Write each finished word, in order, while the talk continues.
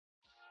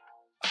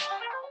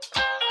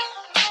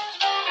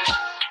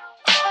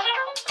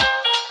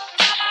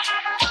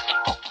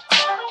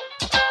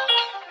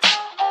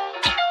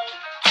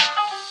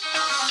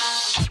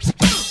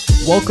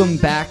Welcome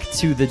back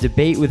to the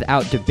Debate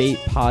Without Debate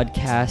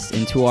podcast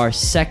and to our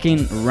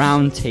second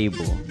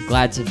roundtable.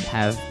 Glad to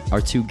have our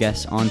two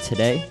guests on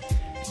today.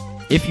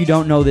 If you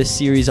don't know this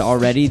series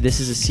already, this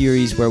is a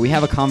series where we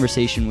have a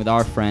conversation with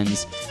our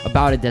friends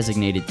about a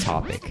designated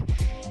topic.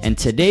 And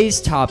today's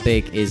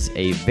topic is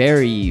a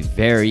very,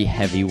 very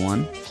heavy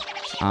one.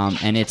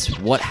 And it's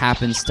what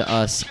happens to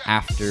us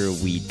after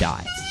we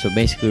die. So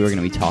basically, we're going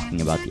to be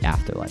talking about the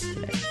afterlife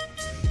today.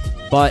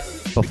 But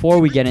before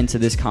we get into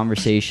this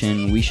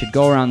conversation, we should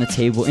go around the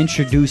table,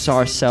 introduce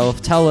ourselves,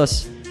 tell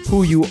us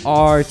who you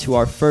are to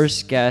our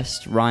first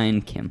guest,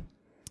 Ryan Kim.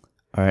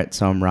 All right,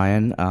 so I'm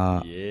Ryan.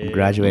 I'm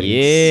graduating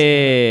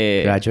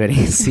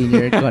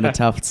senior going to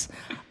Tufts.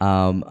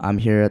 I'm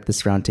here at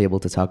this round table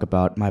to talk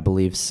about my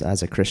beliefs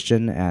as a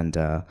Christian and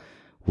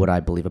what I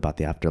believe about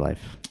the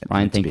afterlife.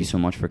 Ryan, thank you so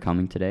much for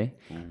coming today.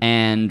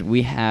 And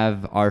we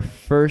have our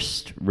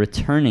first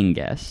returning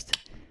guest,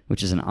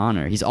 which is an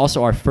honor. He's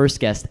also our first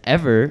guest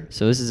ever,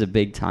 so this is a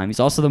big time. He's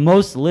also the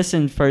most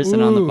listened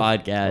person on the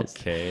podcast.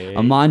 Okay.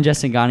 Aman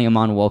Jesangani.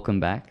 Aman, welcome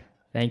back.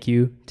 Thank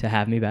you to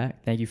have me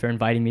back. Thank you for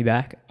inviting me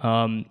back.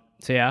 Aman.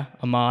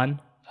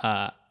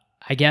 I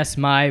guess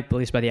my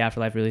beliefs about the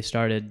afterlife really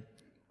started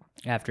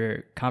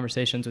after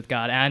conversations with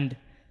God, and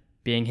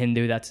being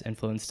Hindu, that's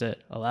influenced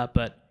it a lot.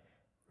 But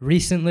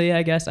recently,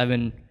 I guess I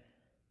don't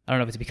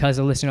know if it's because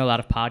of listening to a lot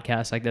of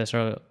podcasts like this or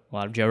a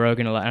lot of Joe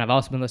Rogan, and I've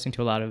also been listening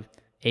to a lot of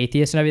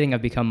atheists and everything.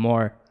 I've become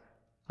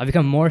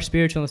more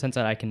spiritual in the sense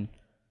that I can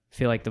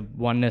feel like the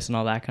oneness and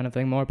all that kind of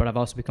thing more, but I've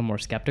also become more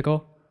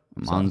skeptical.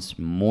 Aman's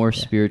more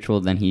spiritual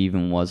than he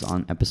even was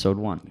on episode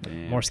 1.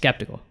 Damn. More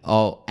skeptical.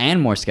 Oh,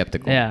 and more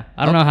skeptical. Yeah.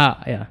 I don't know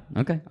how. Yeah.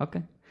 Okay.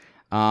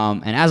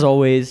 And as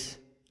always,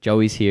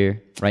 Joey's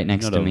here right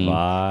next to me.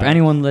 Vibe. For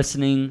anyone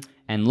listening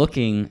and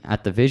looking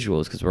at the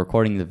visuals, because we're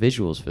recording the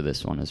visuals for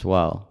this one as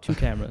well. 2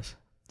 cameras.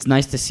 It's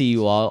nice to see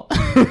you all.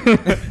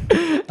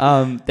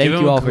 Thank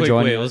you all for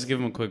joining us. Let's give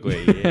him a quick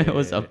wait. Yeah,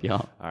 What's up,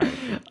 y'all? All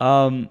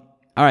right.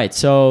 All right,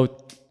 so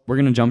we're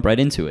going to jump right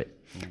into it.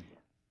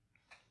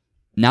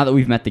 Now that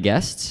we've met the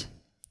guests,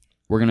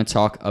 we're going to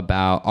talk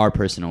about our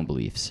personal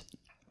beliefs.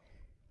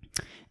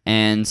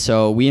 And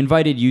so we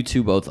invited you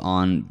two both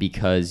on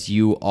because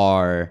you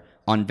are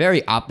on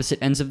very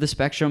opposite ends of the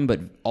spectrum,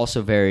 but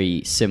also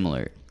very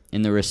similar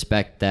in the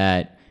respect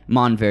that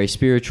Mon, very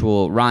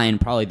spiritual, Ryan,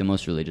 probably the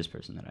most religious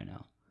person that I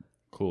know.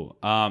 Cool.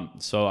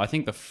 So I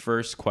think the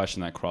first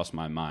question that crossed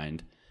my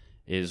mind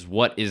is,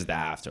 what is the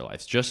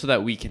afterlife? Just so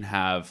that we can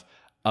have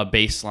a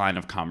baseline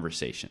of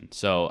conversation.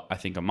 So I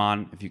think,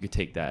 Aman, if you could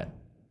take that.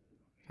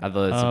 I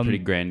thought that's a pretty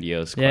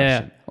grandiose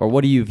question. Or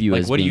what do you view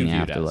Like, as what do being you the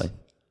view it afterlife?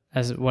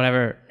 As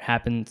whatever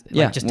happens,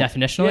 Yeah, like just well,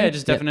 definitionally. Yeah,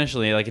 just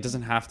definitionally. Like, it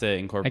doesn't have to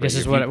incorporate I guess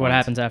your is what viewpoints.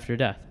 happens after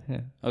death.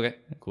 Yeah. Okay,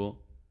 cool.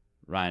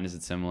 Ryan, is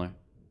it similar?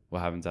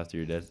 What happens after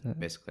you're dead?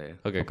 Basically.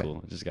 Okay,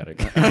 cool. Just gotta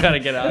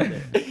get out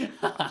there.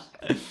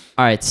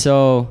 All right,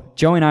 so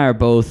Joey and I are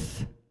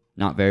both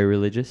not very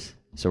religious,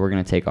 so we're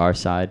going to take our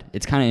side.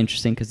 It's kind of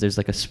interesting because there's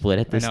like a split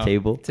at this I know.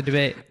 table. It's a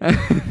debate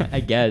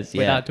I guess, yeah.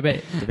 without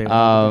debate.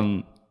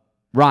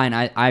 Ryan,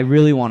 I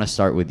really want to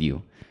start with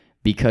you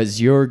because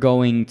you're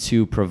going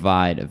to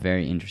provide a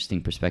very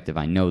interesting perspective.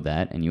 I know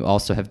that, and you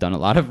also have done a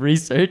lot of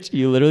research.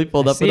 You literally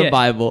pulled up the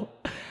Bible.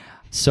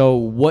 So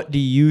what do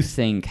you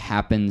think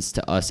happens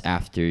to us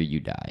after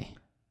you die?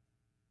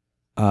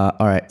 All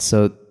right,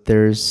 so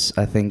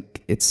I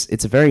think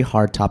it's a very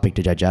hard topic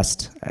to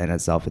digest in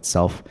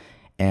itself,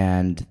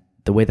 and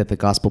the way that the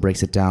gospel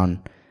breaks it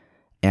down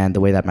and the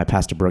way that my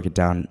pastor broke it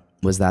down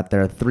was that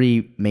there are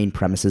 3 main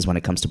premises when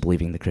it comes to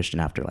believing the Christian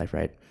afterlife,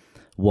 right?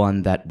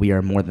 One, that we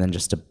are more than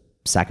just a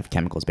sack of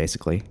chemicals,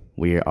 basically.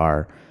 We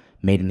are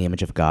made in the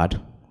image of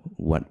God,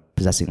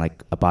 possessing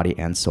like a body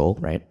and soul,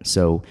 right?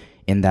 So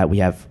in that we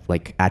have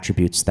like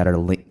attributes that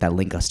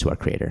link us to our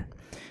Creator.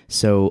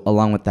 So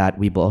along with that,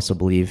 we also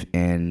believe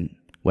in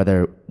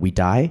whether we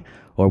die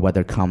or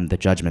whether come the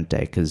judgment day,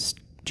 because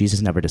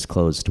Jesus never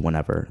disclosed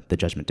whenever the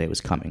judgment day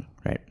was coming,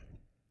 right?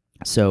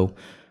 So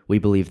we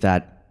believe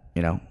that,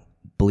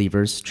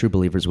 true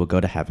believers will go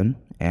to heaven,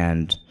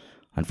 and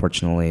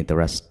unfortunately the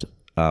rest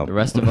The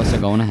rest of us are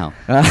going to hell.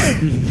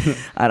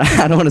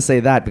 I don't want to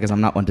say that because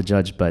I'm not one to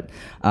judge, but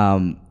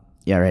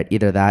yeah, right.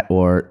 Either that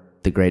or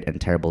the great and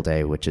terrible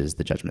day, which is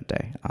the judgment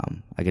day.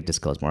 I could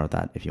disclose more of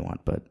that if you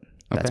want, but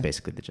that's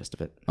basically the gist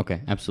of it.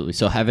 Okay, absolutely.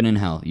 So heaven and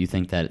hell, you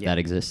think that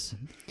exists?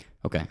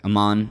 Okay.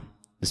 Aman,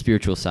 the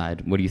spiritual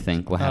side, what do you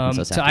think? What happens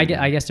to us so after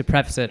I guess to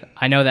preface it,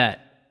 I know that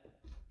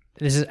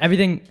this is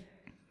everything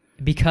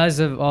because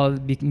of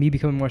me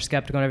becoming more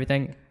skeptical and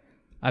everything.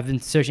 I've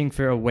been searching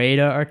for a way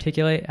to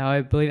articulate how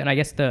I believe, and I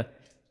guess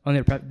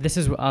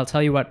I'll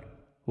tell you what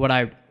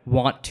I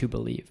want to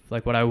believe,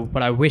 like what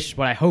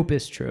I hope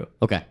is true.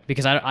 Okay.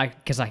 Because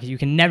you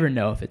can never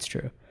know if it's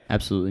true.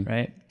 Absolutely.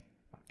 Right.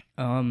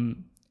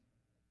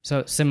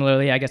 So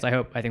similarly, I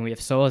think we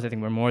have souls. I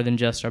think we're more than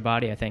just our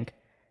body.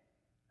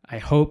 I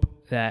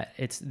hope that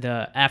it's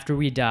after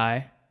we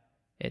die,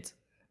 it's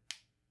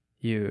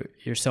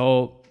your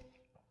soul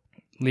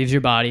leaves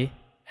your body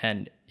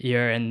and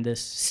you're in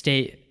this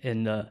state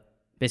in the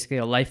basically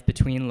a life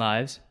between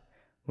lives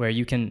where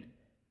you get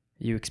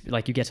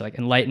to like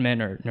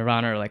enlightenment or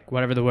nirvana or like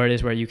whatever the word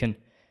is, where you can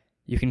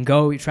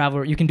go, you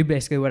travel, you can do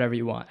basically whatever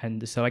you want.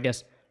 And so I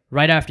guess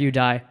right after you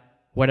die,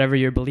 whatever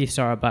your beliefs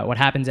are about what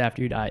happens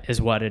after you die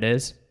is what it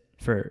is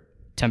for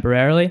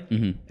temporarily.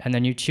 Mm-hmm. And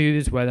then you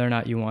choose whether or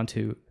not you want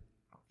to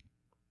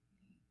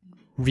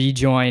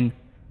rejoin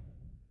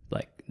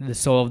like the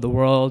soul of the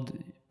world,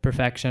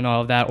 perfection,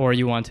 all of that, or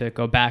you want to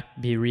go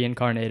back, be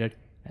reincarnated.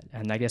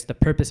 And I guess the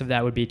purpose of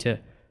that would be to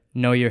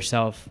know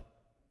yourself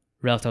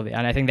relatively.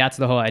 And I think that's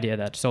the whole idea,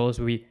 that souls,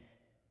 we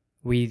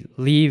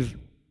leave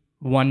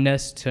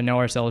oneness to know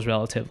ourselves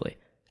relatively,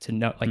 to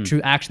know, like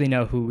actually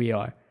know who we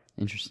are.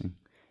 Interesting.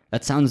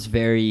 That sounds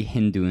very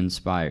Hindu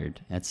inspired.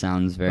 That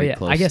sounds very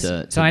close I guess,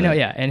 to so I know,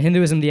 in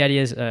Hinduism, the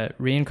idea is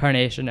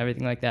reincarnation,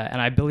 everything like that.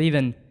 And I believe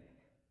in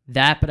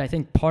that, but I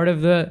think part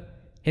of the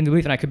Hindu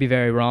belief, and I could be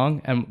very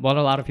wrong, and what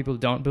a lot of people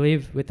don't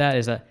believe with that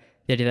is that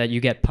the idea that you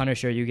get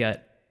punished or you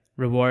get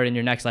reward in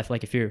your next life.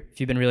 Like if you've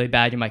been really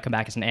bad, you might come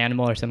back as an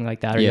animal or something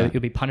like that, or you'll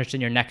be punished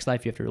in your next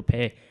life. You have to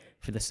repay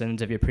for the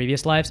sins of your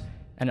previous lives,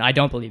 and I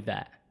don't believe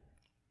that.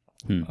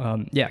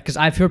 Because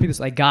I've heard people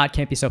say like God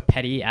can't be so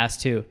petty as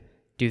to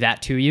do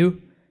that to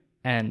you,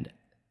 and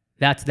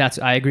that's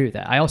I agree with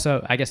that. I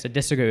also, I guess, I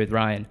disagree with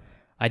Ryan.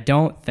 I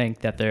don't think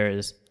that there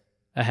is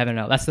a heaven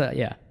and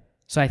hell.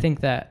 So I think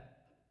that,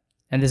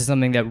 and this is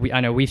something that I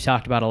know we've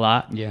talked about a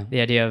lot. Yeah.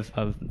 The idea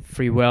of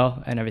free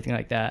will and everything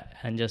like that,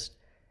 and just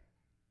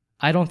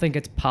I don't think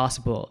it's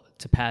possible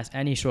to pass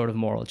any sort of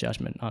moral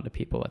judgment onto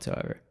people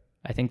whatsoever.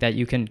 I think that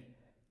you can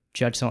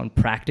judge someone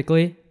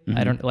practically. Mm-hmm.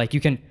 I don't like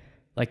you can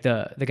like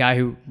the guy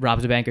who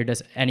robs a bank or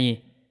does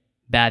any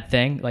bad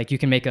thing. Like you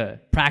can make a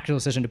practical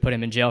decision to put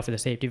him in jail for the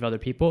safety of other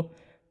people.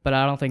 But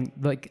I don't think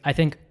I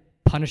think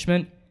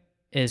punishment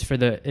is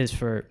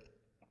for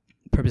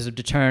purpose of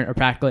deterrent or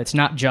practical. It's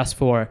not just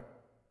for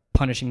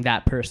punishing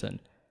that person.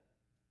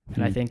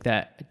 And I think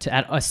that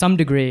at some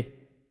degree,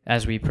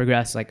 as we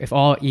progress, like if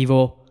all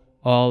evil,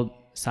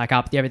 all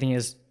psychopathy, everything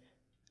is,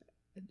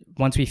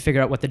 once we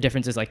figure out what the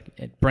difference is, like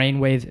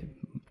brainwave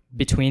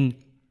between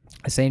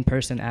a sane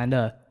person and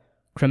a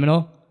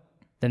criminal,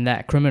 then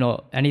that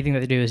criminal, anything that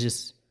they do is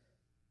just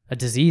a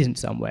disease in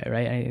some way,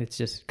 right? And it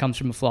just comes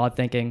from a flawed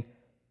thinking.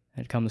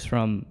 It comes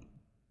from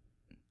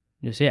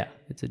just,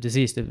 it's a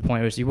disease to the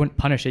point where you wouldn't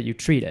punish it, you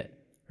treat it,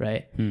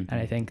 right? And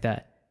I think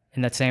that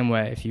in that same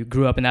way, if you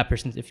grew up in that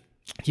person's, if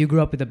you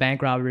grew up with the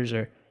bank robbers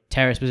or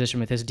terrorist position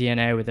with his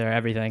DNA, with their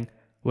everything,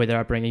 with their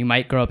upbringing, you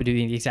might grow up and do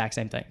the exact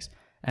same things.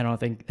 I don't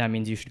think that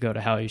means you should go to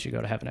hell, you should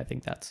go to heaven. I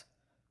think that's,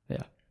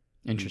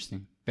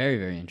 Interesting. Very,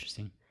 very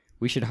interesting.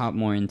 We should hop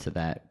more into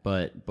that,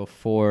 but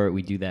before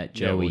we do that,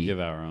 Joey, we'll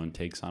give our own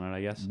takes on it,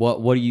 I guess.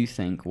 What do you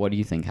think? What do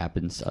you think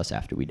happens to us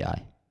after we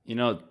die? You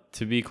know,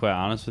 to be quite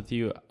honest with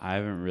you, I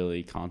haven't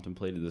really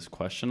contemplated this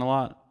question a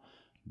lot,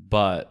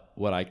 but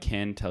what I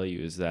can tell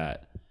you is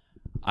that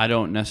I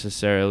don't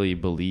necessarily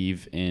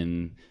believe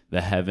in the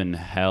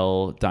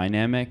heaven-hell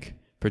dynamic,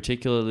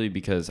 particularly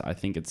because I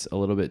think it's a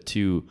little bit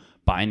too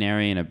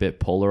binary and a bit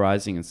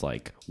polarizing. It's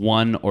like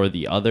one or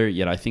the other,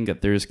 yet I think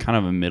that there's kind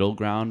of a middle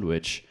ground,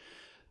 which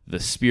the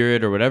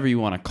spirit or whatever you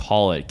want to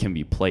call it can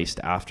be placed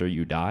after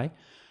you die.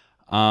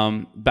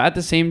 But at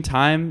the same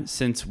time,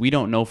 since we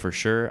don't know for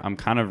sure, I'm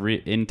kind of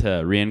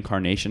into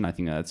reincarnation. I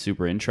think that's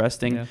super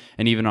interesting. Yeah.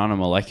 And even on a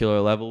molecular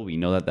level, we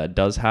know that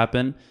does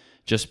happen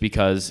just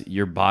because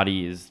your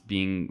body is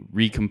being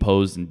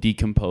recomposed and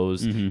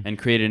decomposed and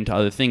created into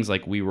other things,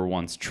 like we were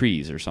once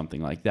trees or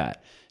something like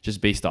that,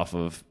 just based off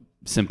of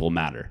simple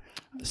matter.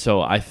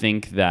 So I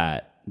think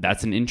that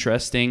that's an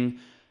interesting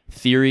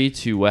theory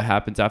to what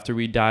happens after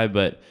we die.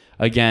 But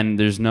again,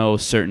 there's no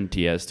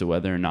certainty as to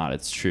whether or not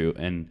it's true.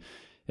 And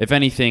if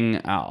anything,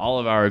 all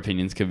of our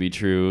opinions could be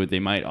true. They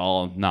might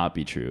all not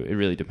be true. It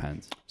really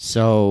depends.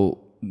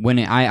 So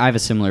I have a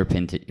similar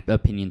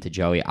opinion to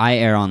Joey. I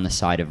err on the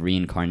side of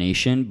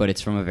reincarnation, but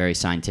it's from a very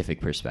scientific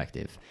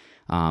perspective.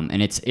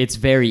 And it's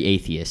very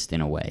atheist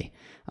in a way.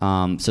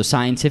 So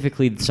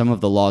scientifically, some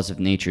of the laws of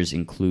nature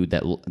include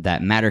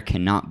that matter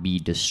cannot be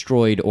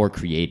destroyed or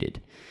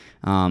created.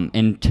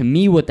 And to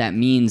me, what that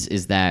means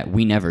is that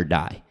we never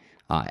die.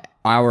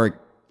 Our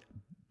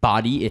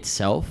body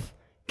itself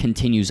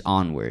continues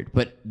onward.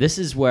 But this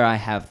is where I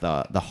have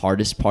the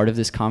hardest part of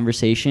this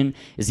conversation,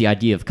 is the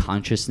idea of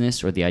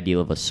consciousness, or the idea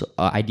of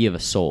a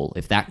soul,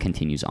 if that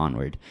continues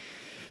onward.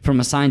 From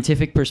a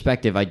scientific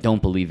perspective, I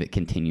don't believe it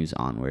continues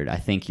onward. I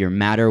think your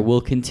matter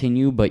will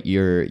continue, but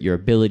your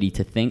ability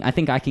to think, I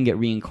think I can get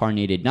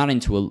reincarnated not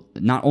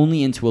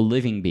only into a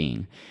living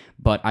being,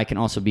 but I can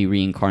also be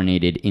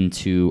reincarnated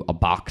into a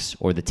box,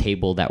 or the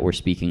table that we're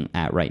speaking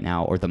at right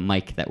now, or the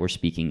mic that we're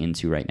speaking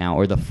into right now,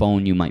 or the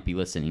phone you might be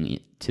listening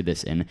to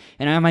this in.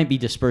 And I might be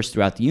dispersed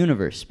throughout the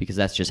universe, because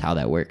that's just how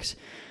that works.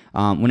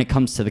 When it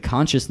comes to the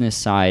consciousness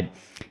side,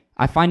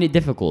 I find it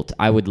difficult.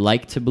 I would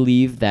like to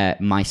believe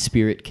that my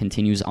spirit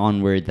continues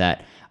onward,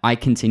 that I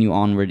continue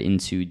onward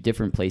into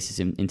different places,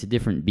 into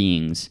different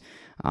beings.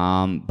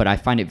 But I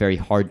find it very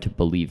hard to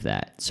believe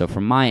that. So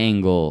from my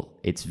angle,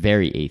 it's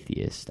very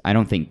atheist. I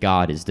don't think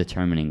God is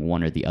determining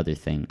one or the other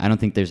thing. I don't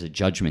think there's a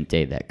judgment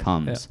day that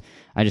comes.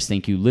 I just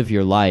think you live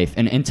your life.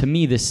 And to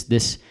me,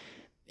 this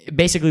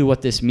basically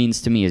what this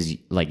means to me is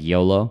like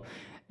YOLO.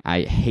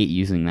 I hate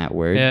using that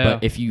word,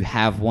 but if you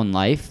have one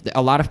life,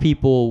 a lot of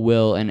people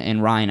will,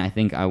 and Ryan, I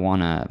think I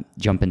want to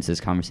jump into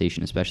this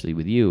conversation, especially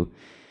with you,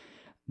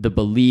 the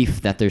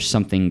belief that there's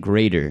something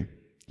greater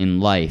in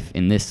life,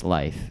 in this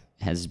life,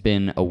 has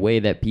been a way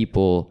that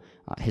people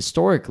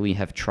historically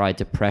have tried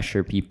to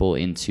pressure people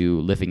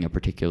into living a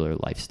particular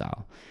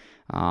lifestyle.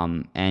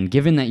 And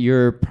given that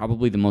you're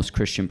probably the most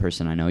Christian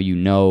person I know, you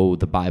know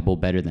the Bible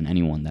better than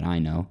anyone that I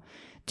know,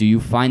 do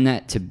you find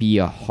that to be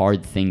a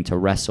hard thing to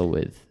wrestle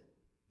with?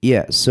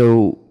 Yeah,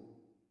 so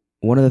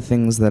one of the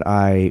things that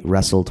I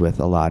wrestled with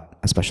a lot,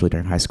 especially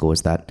during high school,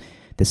 is that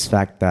this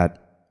fact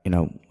that,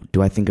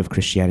 do I think of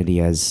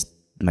Christianity as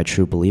my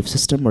true belief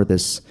system, or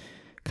this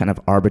kind of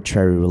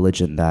arbitrary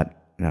religion that,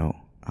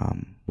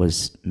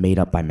 was made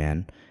up by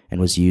man and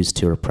was used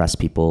to repress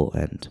people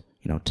and,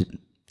 to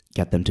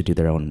get them to do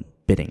their own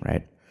bidding,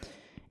 right?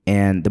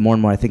 And the more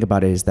and more I think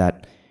about it is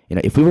that,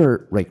 if we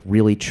were like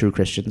really true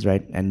Christians,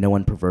 right, and no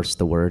one perversed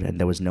the word and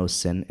there was no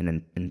sin in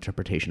an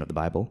interpretation of the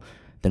Bible,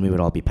 then we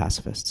would all be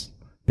pacifists,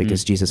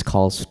 because Jesus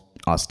calls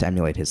us to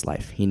emulate his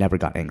life. He never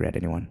got angry at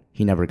anyone.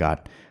 He never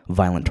got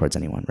violent towards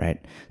anyone,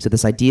 right? So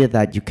this idea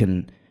that you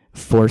can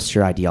force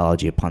your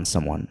ideology upon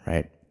someone,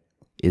 right,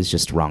 is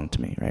just wrong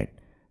to me, right?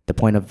 The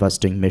point of us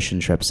doing mission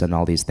trips and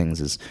all these things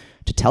is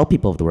to tell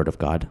people of the word of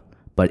God,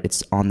 but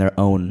it's on their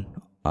own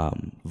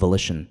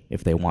volition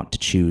if they want to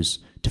choose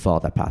to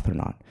follow that path or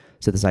not.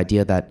 So this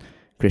idea that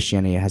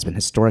Christianity has been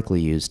historically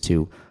used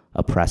to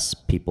oppress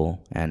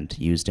people and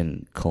used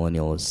in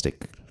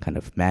colonialistic kind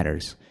of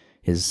manners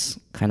is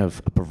kind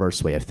of a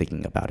perverse way of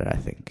thinking about it, I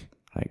think.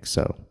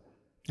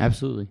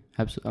 Absolutely.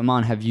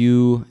 Aman, have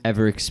you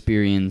ever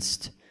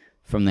experienced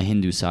from the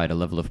Hindu side a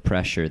level of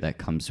pressure that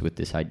comes with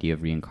this idea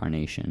of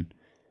reincarnation?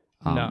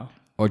 No.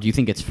 Or do you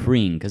think it's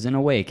freeing? Because in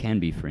a way it can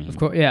be freeing. Of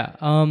course, yeah.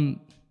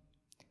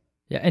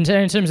 In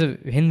terms of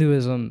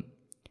Hinduism,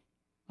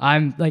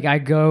 I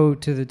go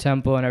to the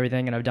temple and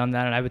everything, and I've done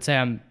that, and I would say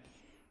I'm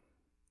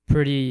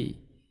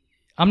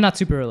not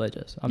super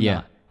religious. I'm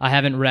not. I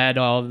haven't read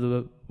all of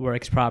the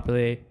works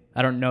properly.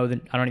 I don't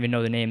even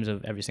know the names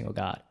of every single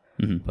god.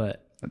 Mm-hmm.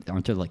 But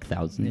aren't there like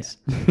thousands?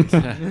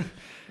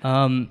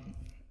 Yeah.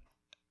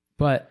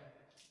 But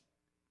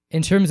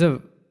in terms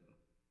of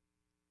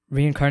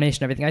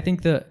reincarnation, everything, I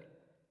think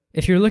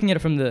if you're looking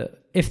at it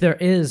if there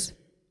is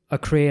a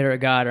creator, a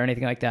god, or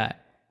anything like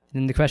that,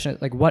 then the question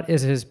is, like, what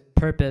is his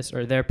purpose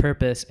or their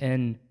purpose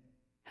in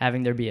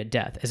having there be a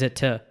death? Is it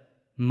to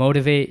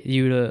motivate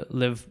you to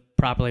live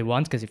properly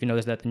once? Because if you know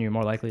there's death, then you're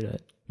more likely to...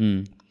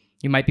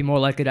 You might be more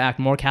likely to act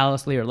more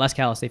callously or less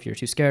callously if you're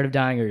too scared of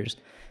dying, or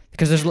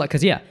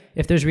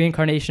if there's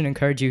reincarnation,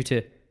 encourage you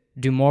to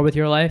do more with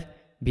your life,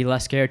 be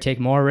less scared, take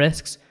more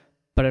risks,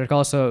 but it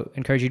also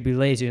encourage you to be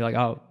lazy. You're like,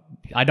 oh,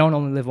 I don't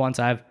only live once,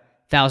 I have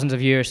thousands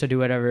of years to do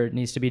whatever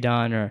needs to be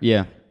done, or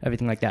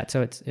everything like that.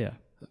 So it's,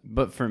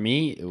 But for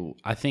me,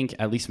 I think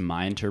at least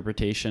my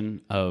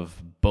interpretation of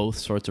both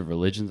sorts of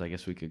religions, I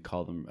guess we could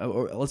call them,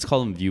 or let's call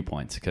them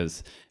viewpoints,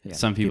 because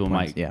some people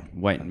might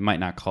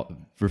not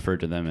refer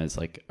to them as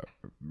like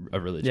a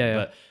religion.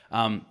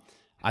 But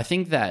I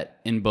think that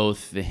in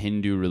both the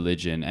Hindu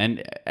religion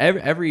and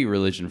every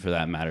religion for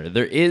that matter,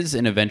 there is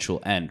an eventual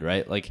end,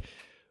 right? Like,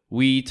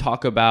 we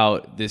talk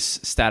about this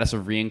status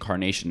of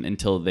reincarnation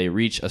until they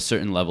reach a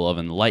certain level of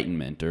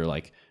enlightenment, or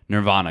like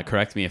nirvana.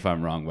 Correct me if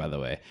I'm wrong, by the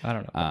way. I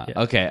don't know.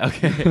 Okay.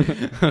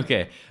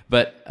 Okay.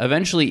 But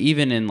eventually,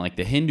 even in like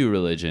the Hindu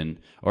religion,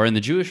 or in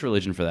the Jewish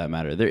religion for that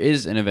matter, there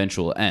is an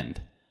eventual end.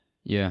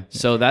 Yeah.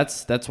 So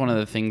that's one of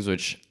the things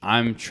which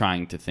I'm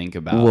trying to think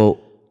about. Well,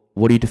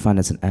 what do you define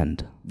as an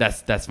end?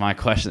 That's my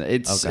question.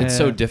 It's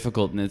so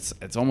difficult, and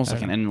it's almost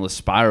like an endless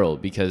spiral,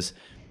 because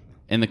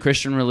in the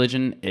Christian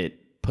religion, it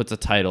puts a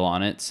title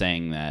on it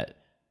saying that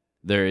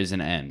there is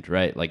an end,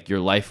 right? Like, your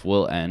life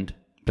will end.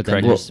 But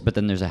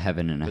then there's a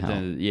heaven and a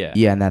hell.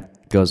 Yeah, and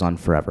that goes on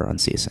forever,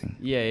 unceasing.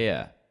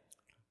 Yeah.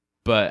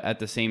 But at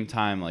the same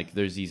time, like,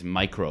 there's these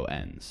micro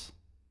ends,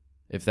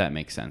 if that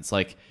makes sense.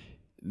 Like,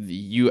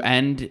 you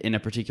end in a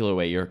particular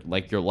way. Your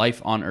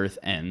life on earth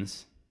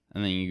ends,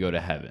 and then you go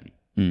to heaven,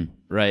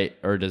 right?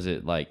 Or does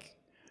it like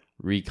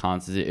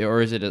reconstitute,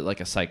 or is it like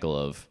a cycle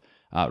of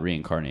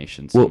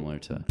reincarnation similar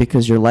to?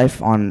 Because your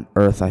life on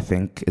earth, I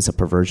think, is a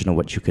perversion of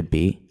what you could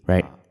be,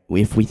 right?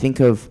 If we think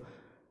of,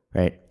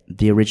 right,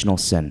 the original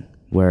sin,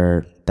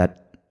 where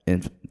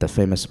the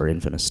famous or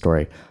infamous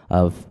story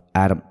of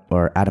Adam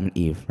and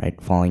Eve,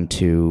 right, falling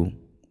to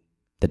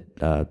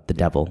the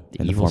devil,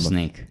 the evil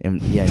snake, in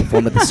the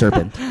form of the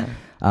serpent,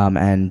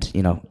 and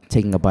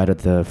taking a bite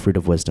of the fruit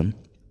of wisdom.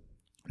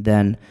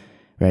 Then,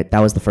 right, that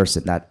was the first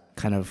sin that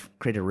kind of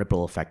created a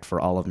ripple effect for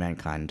all of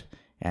mankind,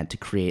 and to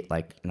create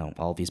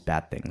all these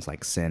bad things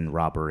like sin,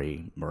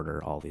 robbery,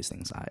 murder, all these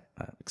things,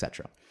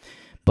 etc.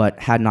 But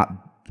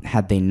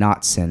had they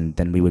not sinned,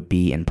 then we would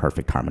be in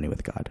perfect harmony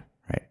with God,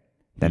 right?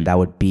 Then that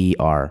would be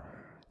our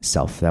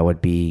self. That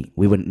would be,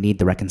 we wouldn't need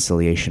the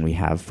reconciliation we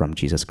have from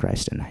Jesus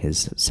Christ and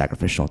his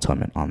sacrificial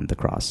atonement on the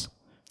cross.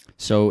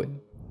 So,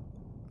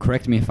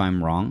 correct me if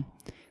I'm wrong.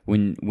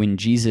 When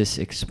Jesus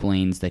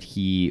explains that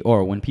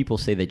or when people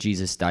say that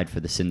Jesus died for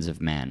the sins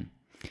of man,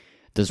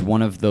 does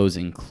one of those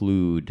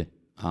include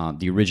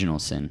the original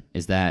sin?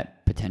 Is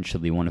that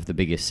potentially one of the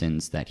biggest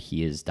sins that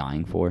he is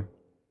dying for?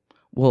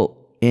 Well,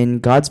 in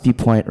God's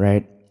viewpoint,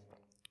 right,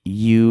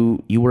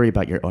 you worry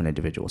about your own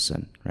individual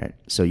sin, right?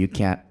 So you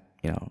can't,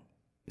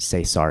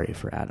 say sorry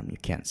for Adam. You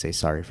can't say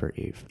sorry for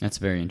Eve. That's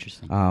very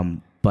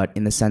interesting. But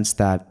in the sense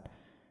that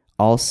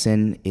all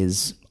sin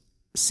is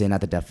sin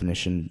at the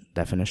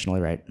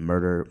definitionally, right?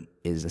 Murder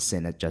is a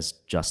sin at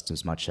just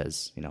as much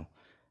as,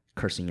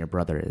 cursing your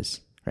brother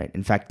is, right?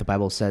 In fact, the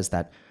Bible says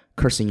that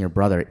cursing your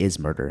brother is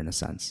murder in a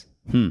sense.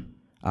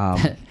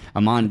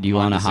 Amon, do you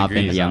want to hop in?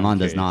 disagrees. Yeah, I'm Amon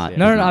does curious, not. yeah.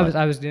 No, does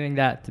not. I was doing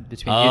that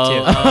between you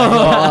two.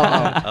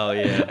 Oh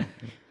yeah.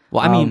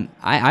 Well, I mean,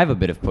 I have a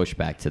bit of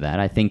pushback to that.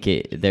 I think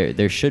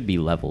there should be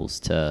levels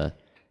to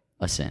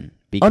a sin.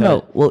 Oh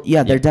no, well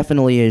yeah, there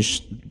definitely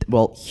is.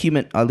 Well,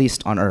 human, at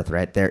least on earth,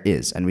 right? There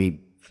is, and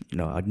we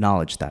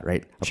acknowledge that,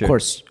 right? Of Sure.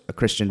 course, a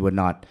Christian would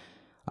not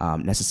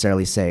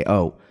necessarily say,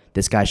 "Oh,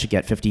 this guy should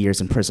get 50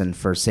 years in prison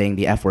for saying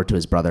the F word to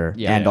his brother,"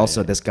 and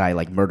also this guy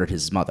like murdered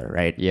his mother,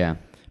 right? Yeah.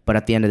 But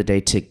at the end of the day,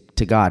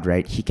 to God,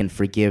 right? He can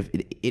forgive.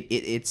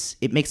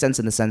 It makes sense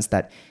in the sense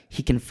that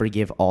he can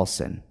forgive all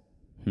sin,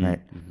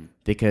 right?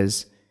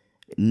 Because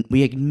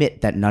we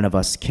admit that none of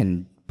us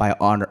can, by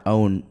our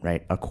own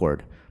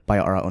accord, by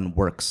our own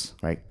works,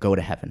 right, go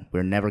to heaven.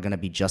 We're never going to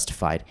be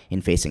justified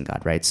in facing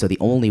God, right? So the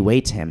only way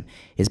to him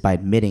is by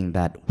admitting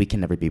that we can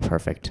never be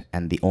perfect,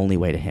 and the only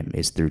way to him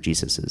is through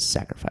Jesus'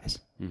 sacrifice.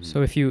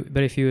 So if you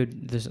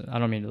I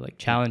don't mean to like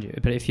challenge you,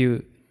 but if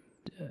you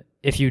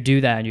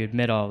do that and you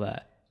admit all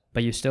that,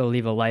 but you still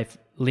lead a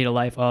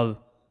life of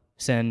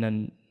sin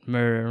and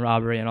murder and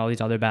robbery and all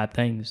these other bad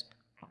things,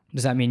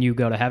 does that mean you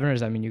go to heaven, or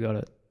does that mean you go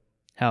to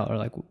hell, or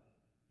like?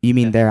 You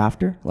mean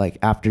thereafter, like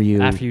after you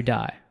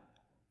die?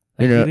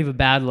 Like No, no. you live a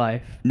bad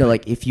life. No,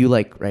 like if you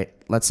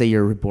let's say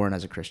you're reborn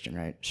as a Christian,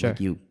 right? Sure.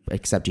 Like you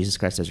accept Jesus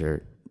Christ as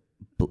your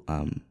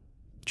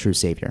true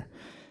savior.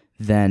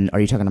 Then are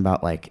you talking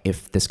about like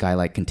if this guy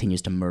like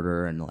continues to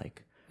murder and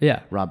like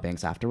Yeah. rob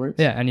banks afterwards?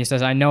 Yeah, and he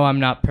says, I know I'm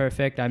not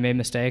perfect. I made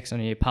mistakes,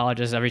 and he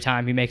apologizes every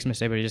time he makes a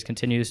mistake, but he just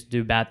continues to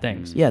do bad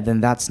things. Yeah,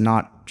 then that's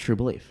not true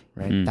belief,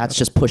 right? That's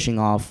just pushing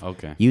off,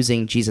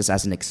 using Jesus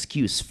as an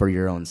excuse for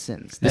your own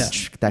sins.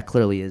 That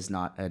clearly is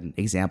not an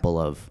example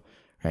of,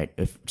 right,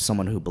 if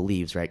someone who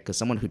believes, right? Because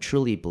someone who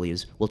truly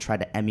believes will try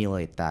to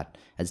emulate that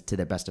as to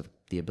their best of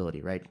the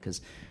ability, right?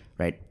 Because,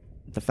 right,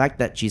 the fact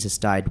that Jesus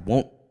died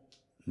won't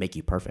make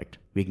you perfect.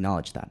 We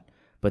acknowledge that.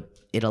 But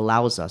it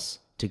allows us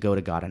to go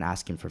to God and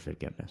ask him for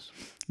forgiveness.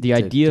 The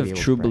idea to of be able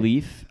to true pray.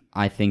 belief,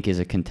 I think, is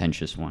a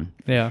contentious one.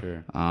 Yeah.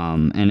 Sure.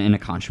 And a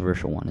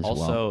controversial one as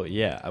well. Also,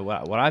 yeah,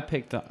 what I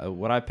picked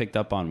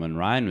up on when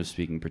Ryan was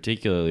speaking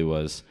particularly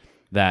was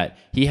that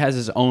he has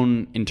his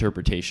own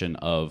interpretation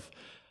of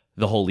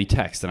the holy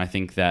text, and I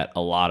think that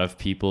a lot of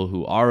people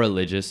who are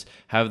religious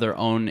have their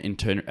own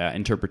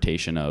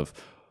interpretation of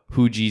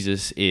who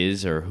Jesus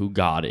is or who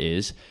God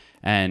is,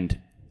 and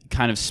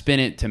kind of spin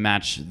it to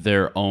match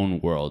their own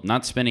world.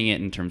 Not spinning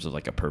it in terms of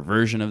like a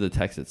perversion of the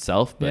text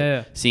itself,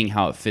 but seeing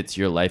how it fits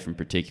your life in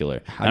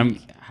particular. How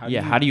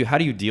do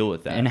you deal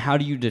with that? And how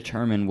do you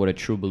determine what a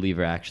true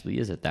believer actually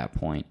is at that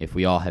point if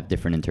we all have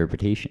different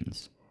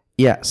interpretations?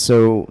 Yeah,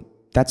 so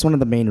that's one of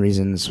the main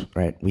reasons,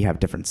 right, we have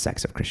different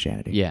sects of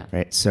Christianity. Yeah.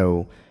 Right?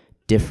 So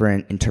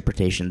different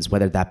interpretations,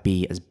 whether that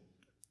be as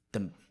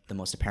the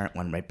most apparent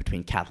one, right,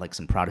 between Catholics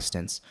and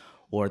Protestants,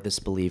 or this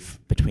belief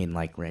between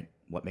like, right,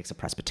 what makes a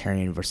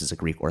Presbyterian versus a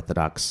Greek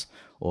Orthodox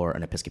or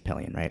an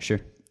Episcopalian, right? Sure.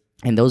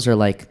 And those are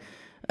like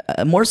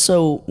more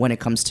so when it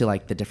comes to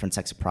like the different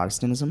sects of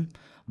Protestantism,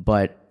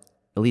 but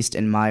at least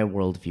in my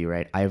worldview,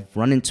 right, I've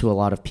run into a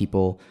lot of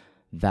people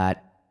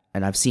that,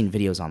 and I've seen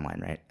videos online,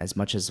 right, as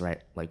much as,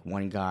 right, like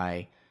one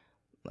guy,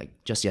 like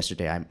just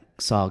yesterday, I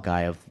saw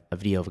a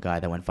video of a guy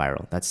that went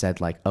viral that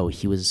said like, oh,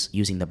 he was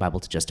using the Bible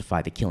to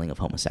justify the killing of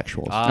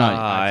homosexuals.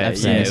 I've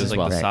seen it this was as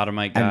like the well.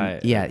 sodomite guy.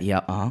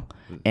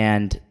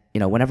 And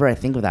whenever I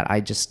think of that,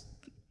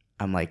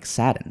 I'm like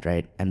saddened,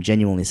 right? I'm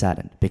genuinely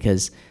saddened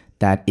because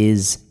that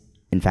is,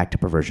 in fact, a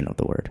perversion of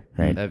the word,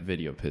 right? That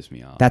video pissed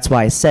me off. That's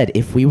why I said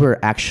if we were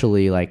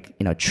actually like,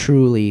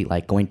 truly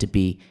like going to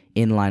be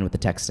in line with the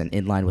text and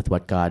in line with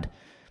what God,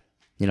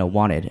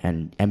 wanted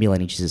and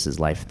emulating Jesus'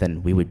 life,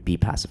 then we would be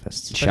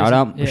pacifists. Shout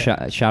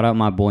out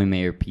my boy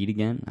Mayor Pete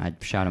again. I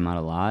shout him out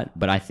a lot,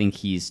 but I think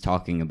he's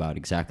talking about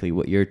exactly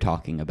what you're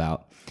talking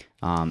about.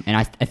 And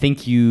I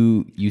think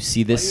you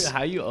see this.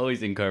 How you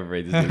always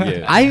incorporate this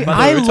video? I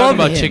we're love talking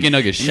about him. chicken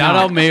nuggets. Shout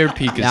out Mayor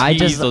Pete because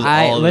he eats those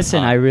all the listen.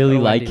 time. I really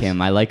Or like Wendy's.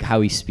 him. I like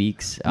how he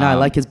speaks. No, I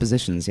like his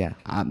positions, yeah.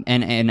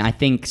 And I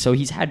think so.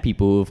 He's had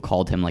people who have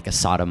called him like a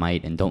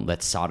sodomite and don't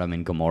let Sodom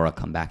and Gomorrah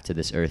come back to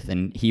this earth.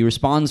 And he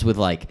responds with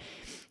like,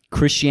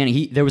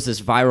 Christianity, there was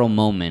this viral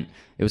moment.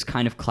 It was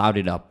kind of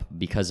clouded up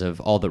because of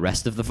all the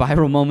rest of the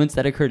viral moments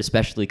that occurred,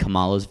 especially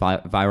Kamala's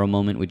viral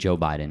moment with Joe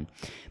Biden.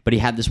 But he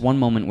had this one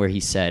moment where he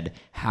said,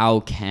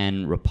 how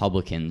can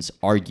Republicans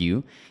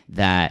argue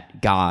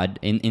that God,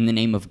 in the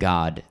name of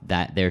God,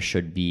 that there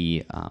should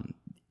be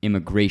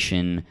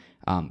immigration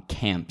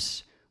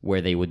camps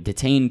where they would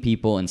detain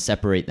people and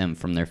separate them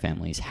from their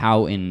families?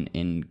 How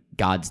in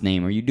God's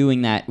name are you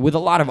doing that? With a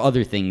lot of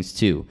other things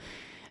too.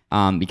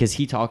 Because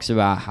he talks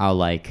about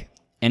how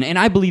and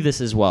I believe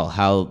this as well,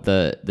 how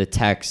the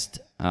text,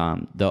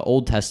 the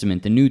Old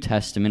Testament, the New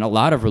Testament, a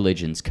lot of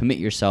religions commit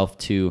yourself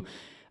to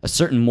a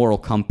certain moral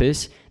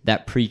compass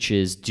that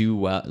preaches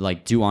do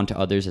unto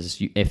others as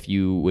if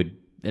you would,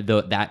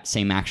 that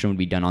same action would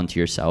be done unto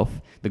yourself,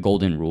 the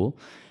golden rule.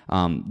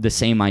 The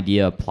same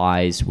idea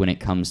applies when it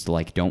comes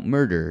to don't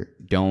murder,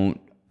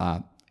 don't,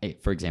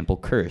 for example,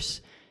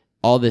 curse.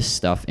 All this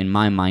stuff, in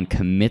my mind,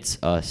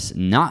 commits us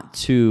not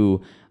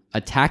to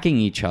attacking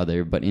each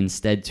other, but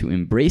instead to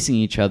embracing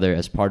each other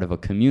as part of a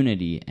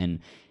community and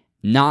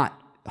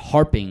not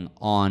harping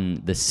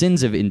on the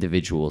sins of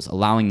individuals,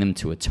 allowing them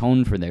to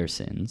atone for their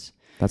sins.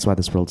 That's why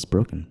this world's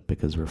broken,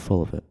 because we're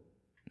full of it.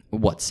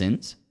 What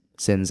sins?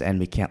 Sins, and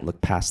we can't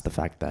look past the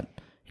fact that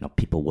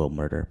people will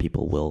murder,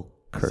 people will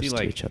curse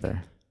to each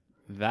other.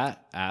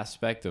 That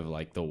aspect of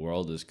the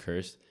world is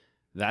cursed,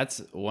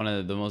 that's one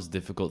of the most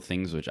difficult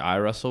things which I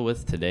wrestle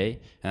with today,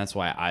 and that's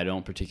why I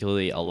don't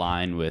particularly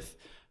align with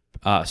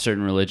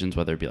certain religions,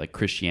 whether it be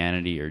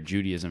Christianity or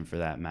Judaism for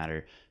that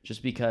matter,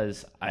 just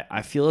because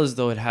I feel as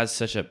though it has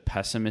such a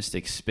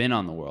pessimistic spin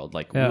on the world.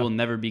 We will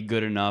never be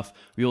good enough.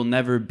 We will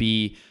never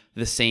be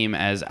the same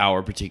as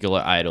our particular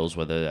idols,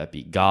 whether that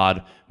be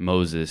God,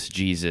 Moses,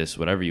 Jesus,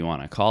 whatever you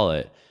want to call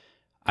it.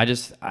 I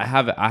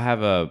have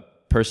a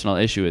personal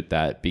issue with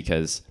that,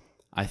 because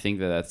I think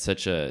that that's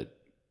such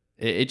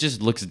it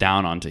just looks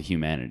down onto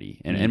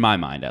humanity, in my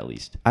mind at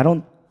least.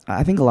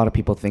 I think a lot of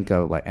people think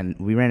of and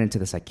we ran into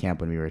this at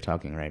camp when we were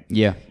talking, right?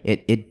 Yeah.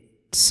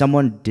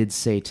 Someone did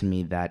say to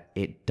me that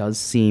it does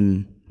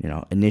seem,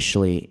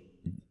 initially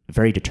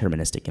very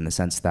deterministic in the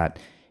sense that,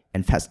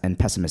 and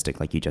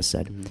pessimistic, like you just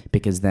said,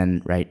 because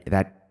then, right,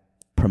 that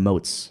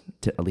promotes,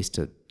 at least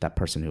to that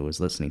person who was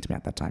listening to me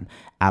at that time,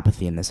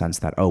 apathy in the sense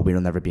that, oh, we'll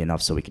never be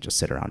enough, so we could just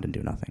sit around and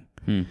do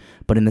nothing.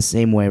 But in the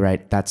same way,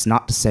 right, that's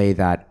not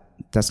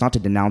to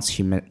denounce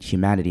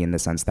humanity in the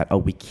sense that, oh,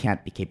 we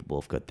can't be capable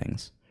of good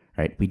things.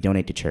 Right? We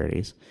donate to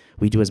charities.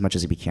 We do as much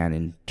as we can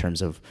in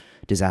terms of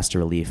disaster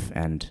relief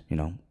and,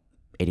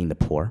 aiding the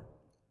poor.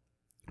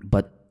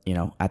 But,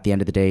 at the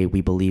end of the day,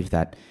 we believe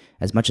that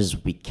as much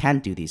as we can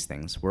do these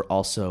things, we're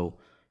also,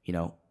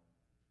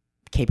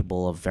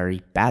 capable of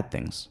very bad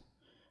things.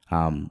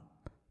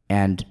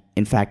 And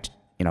in fact,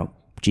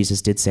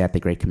 Jesus did say at the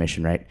Great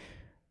Commission, right?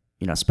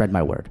 Spread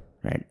my word,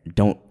 right?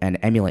 And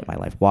emulate my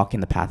life. Walk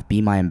in the path.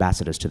 Be my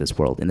ambassadors to this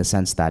world, in the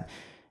sense that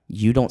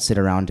you don't sit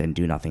around and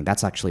do nothing.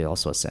 That's actually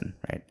also a sin,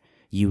 right?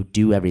 You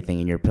do everything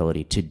in your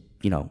ability to,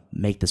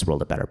 make this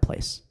world a better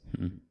place.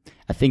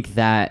 I think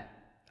that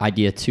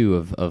idea too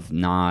of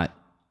not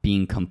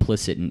being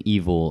complicit in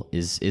evil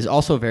is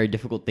also a very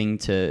difficult thing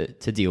to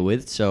deal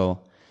with. So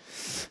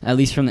at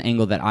least from the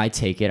angle that I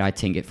take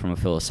it from a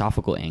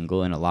philosophical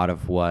angle, and a lot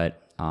of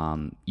what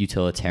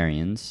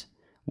utilitarians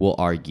will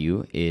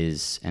argue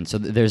is, and so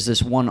there's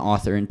this one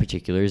author in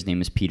particular, his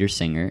name is Peter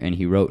Singer, and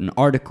he wrote an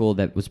article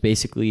that was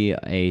basically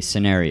a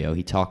scenario.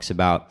 He talks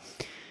about,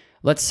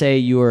 let's say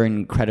you are an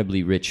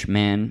incredibly rich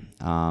man,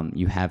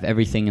 you have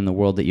everything in the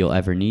world that you'll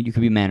ever need. You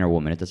could be man or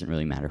woman, it doesn't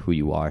really matter who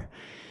you are.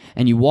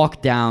 And you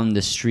walk down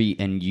the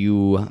street and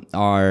you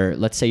are,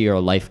 let's say you're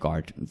a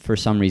lifeguard. For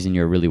some reason,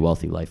 you're a really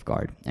wealthy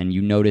lifeguard. And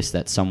you notice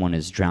that someone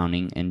is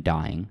drowning and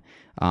dying,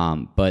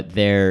 but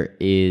there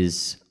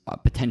is a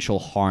potential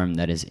harm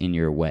that is in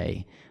your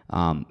way.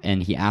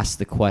 And he asked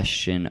the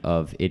question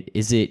of,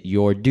 is it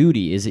your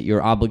duty, is it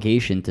your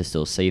obligation to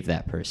still save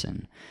that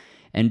person?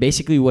 And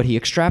basically what he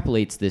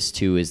extrapolates this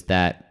to is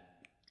that,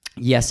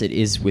 yes, it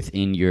is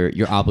within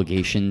your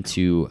obligation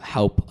to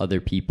help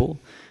other people.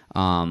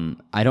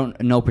 I don't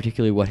know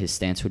particularly what his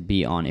stance would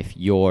be on if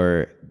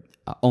your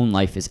own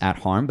life is at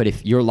harm, but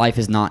if your life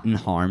is not in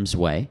harm's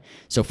way.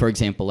 So for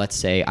example, let's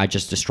say I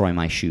just destroy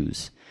my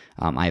shoes.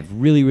 I have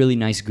really, really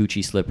nice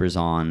Gucci slippers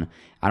on.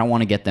 I don't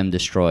want to get them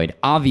destroyed.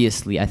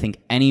 Obviously, I think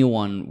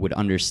anyone would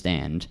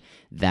understand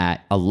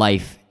that a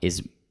life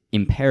is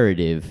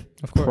imperative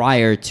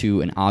prior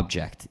to an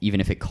object, even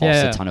if it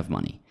costs a ton of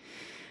money.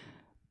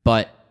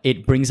 But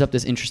it brings up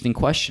this interesting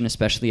question,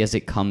 especially as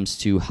it comes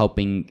to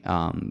helping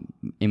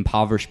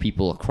impoverished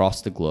people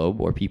across the globe,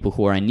 or people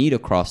who are in need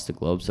across the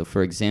globe. So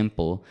for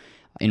example,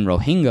 in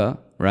Rohingya,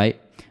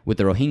 right, with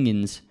the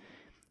Rohingyans,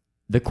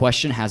 the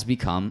question has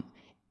become,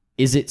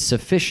 is it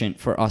sufficient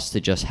for us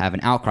to just have an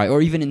outcry?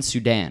 Or even in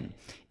Sudan,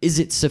 is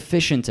it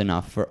sufficient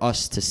enough for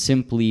us to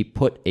simply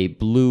put a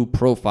blue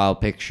profile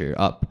picture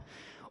up?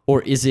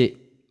 Or is it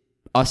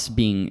us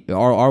being,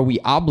 or are we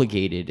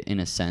obligated in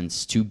a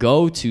sense to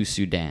go to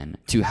Sudan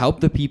to help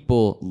the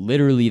people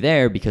literally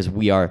there because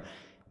we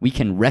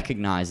can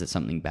recognize that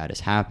something bad is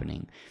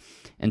happening?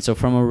 And so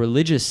from a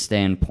religious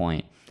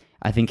standpoint,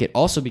 I think it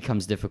also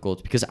becomes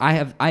difficult because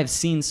I've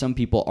seen some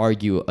people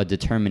argue a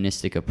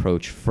deterministic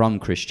approach from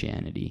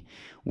Christianity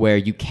where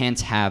you can't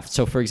have,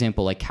 so for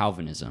example, like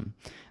Calvinism,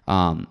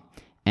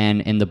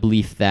 and in the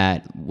belief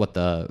that what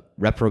the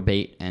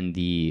reprobate and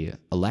the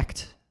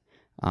elect,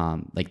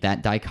 like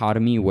that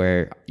dichotomy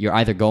where you're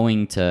either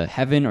going to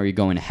heaven or you're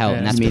going to hell,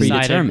 and that's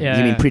predetermined.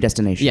 You mean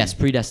predestination? Yes,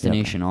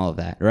 predestination, all of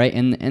that, right?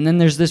 And then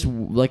there's this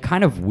like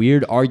kind of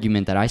weird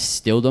argument that I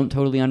still don't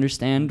totally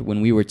understand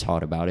when we were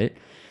taught about it,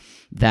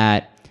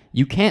 that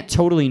you can't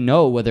totally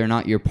know whether or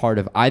not you're part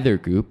of either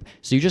group,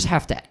 so you just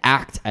have to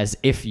act as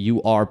if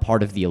you are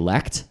part of the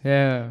elect.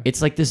 Yeah.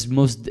 It's like this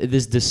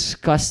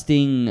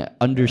disgusting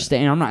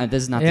understanding.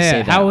 This is not to say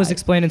that. How it was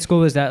explained in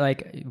school is that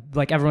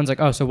like everyone's like,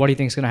 oh, so what do you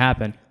think is going to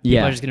happen? People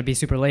are just going to be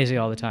super lazy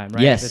all the time,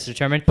 right? Yes. It's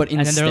determined. But and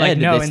then instead, they're like,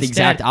 no, it's the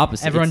exact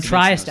opposite. Everyone It makes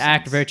tries no to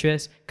act sense.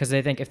 virtuous because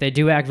they think if they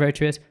do act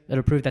virtuous,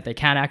 it'll prove that they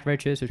can act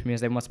virtuous, which means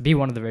they must be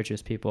one of the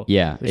virtuous people.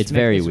 Yeah, which it's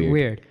very makes it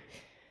weird.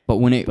 But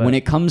when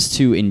it comes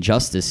to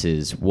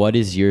injustices, what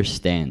is your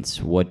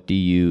stance? What do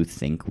you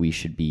think we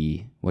should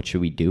be? What should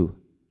we do?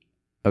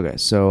 Okay,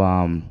 so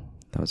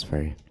that was a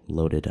very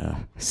loaded we're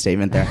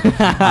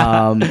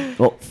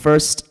well,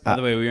 first, By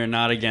the way, we are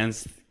not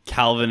against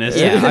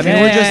Calvinists. Yeah, I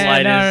mean, we're just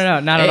no,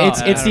 not at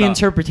all. It's the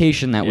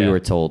interpretation that we Yeah. were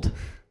told.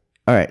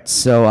 all right,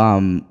 so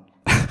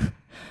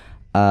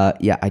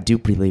yeah, I do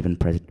believe in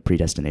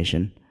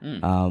predestination,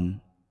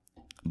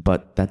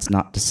 but that's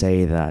not to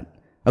say that.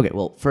 Okay,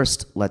 well,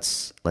 first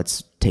let's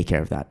take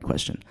care of that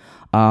question.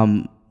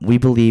 We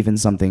believe in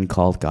something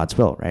called God's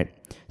will, right?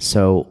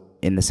 So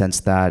in the sense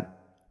that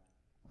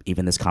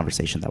even this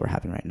conversation that we're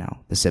having right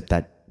now, the sip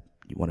that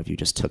one of you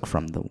just took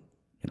from the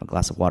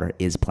glass of water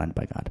is planned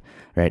by God,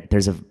 right?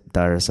 There's a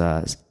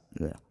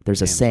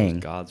saying.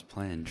 God's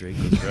plan. Drake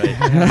was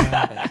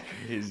right.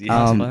 Crazy.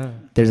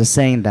 There's a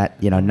saying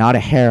that not a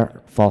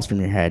hair falls from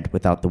your head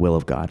without the will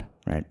of God,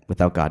 right?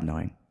 Without God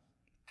knowing.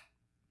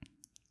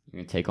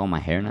 You're gonna take all my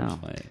hair now.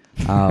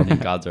 I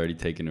think God's already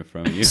taken it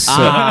from you. It's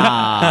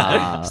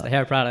the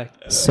hair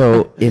product.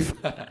 So if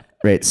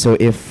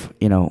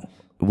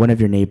one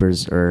of your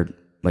neighbors, or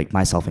like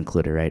myself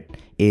included, right,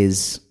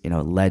 is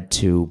led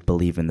to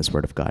believe in this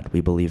word of God,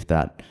 we believe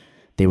that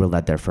they were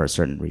led there for a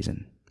certain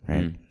reason,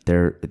 right?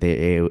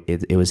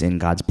 It was in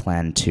God's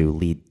plan to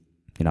lead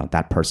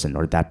that person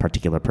or that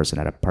particular person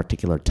at a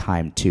particular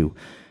time to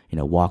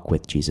walk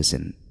with Jesus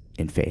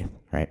in faith,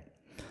 right?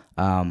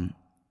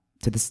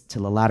 To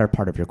the latter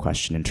part of your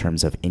question in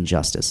terms of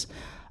injustice,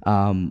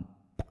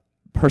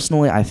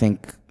 personally, I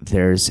think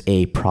there's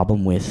a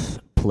problem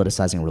with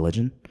politicizing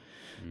religion,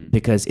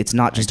 because it's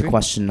not just a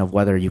question of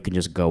whether you can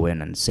just go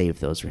in and save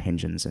those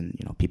Rohingyans and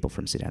people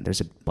from Sudan.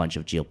 There's a bunch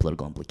of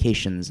geopolitical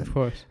implications, and Of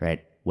course.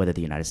 right, whether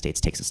the United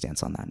States takes a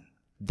stance on that,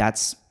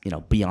 that's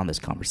beyond this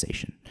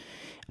conversation.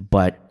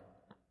 But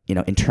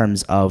in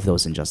terms of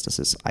those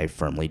injustices, I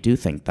firmly do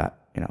think that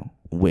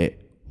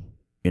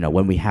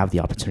when we have the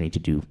opportunity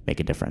to make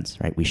a difference,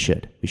 right, we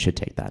should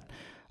take that.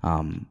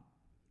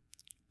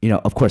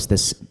 Of course,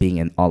 this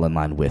being all in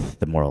line with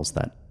the morals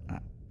that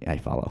I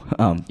follow.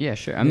 Yeah,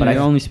 sure. I mean, I'm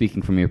only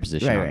speaking from your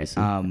position, Right.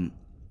 obviously.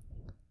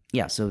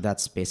 Yeah. So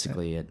that's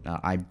basically it.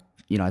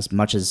 As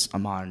much as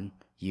Aman,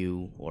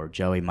 you or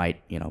Joey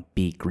might,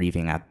 be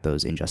grieving at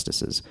those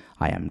injustices,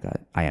 I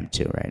am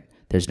too. Right.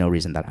 There's no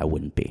reason that I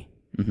wouldn't be.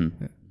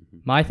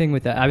 My thing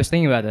with that, I was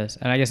thinking about this,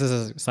 and I guess this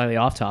is slightly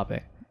off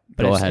topic.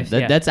 But Go ahead.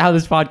 That's how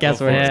this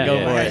podcast works. Yeah, Go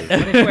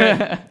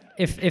yeah. for it.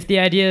 If the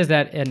idea is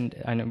that, and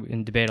I know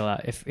in debate a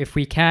lot, if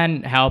we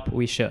can help,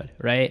 we should,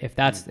 right? If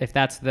that's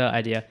the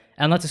idea,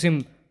 and let's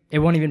assume it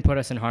won't even put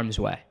us in harm's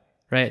way,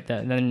 right?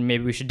 Then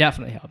maybe we should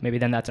definitely help. Maybe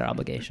then that's our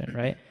obligation,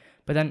 right?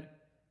 But then,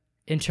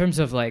 in terms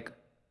of like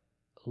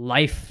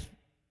life,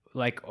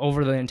 like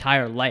over the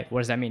entire life, what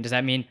does that mean? Does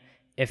that mean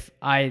if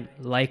I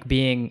like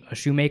being a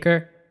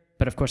shoemaker,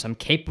 but of course I'm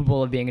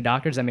capable of being a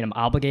doctor, does that mean I'm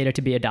obligated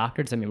to be a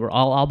doctor? Does that mean we're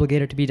all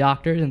obligated to be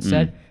doctors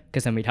instead?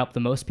 Because then we'd help the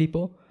most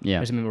people? Yeah.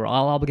 Does it mean we're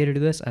all obligated to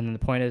do this? And then the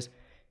point is,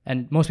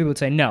 and most people would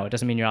say, no, it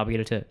doesn't mean you're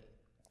obligated to. It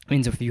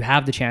means if you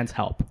have the chance,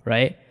 help,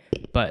 right?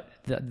 But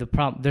the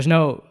problem, there's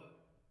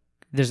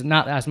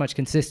not as much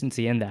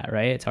consistency in that,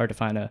 right? It's hard to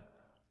find a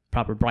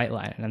proper bright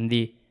line. And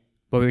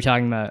what we were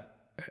talking about,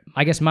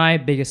 I guess my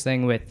biggest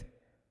thing with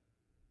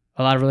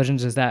a lot of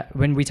religions is that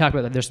when we talk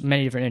about that, there's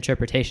many different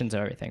interpretations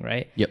of everything,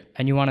 right? Yep.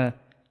 And you want to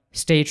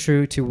stay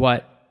true to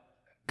what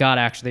God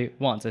actually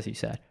wants, as you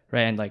said,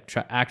 right? And like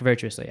act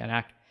virtuously and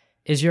act.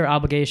 Is your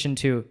obligation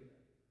to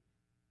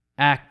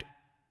act?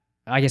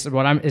 I guess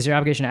is your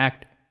obligation to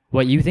act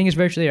what you think is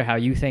virtually, or how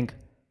you think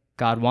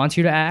God wants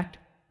you to act?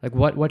 Like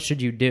what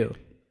should you do?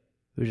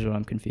 Which is what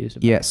I'm confused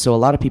about. Yeah. So a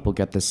lot of people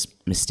get this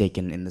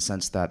mistaken in the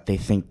sense that they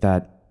think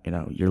that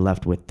you're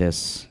left with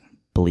this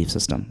belief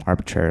system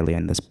arbitrarily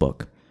in this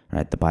book,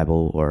 right? The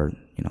Bible or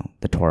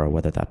the Torah,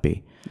 whether that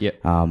be. Yeah.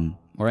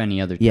 Or any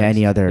other text. Yeah,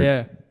 any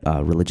other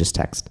religious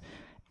text.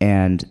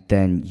 And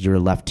then you're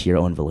left to your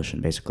own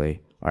volition,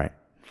 basically. All right,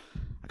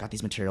 I got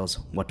these materials.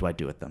 What do I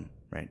do with them,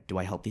 right? Do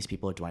I help these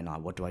people or do I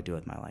not? What do I do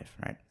with my life,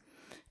 right?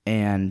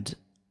 And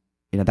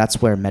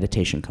that's where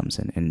meditation comes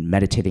in. And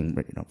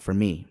meditating, for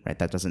me, right,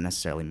 that doesn't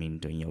necessarily mean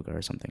doing yoga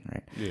or something,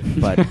 right? Yeah.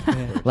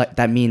 But like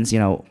that means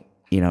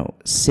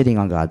sitting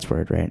on God's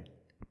word, right,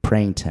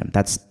 praying to Him.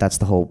 That's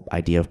the whole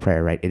idea of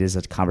prayer, right? It is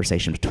a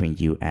conversation between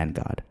you and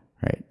God,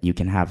 right? You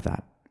can have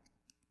that.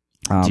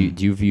 Do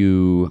you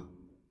view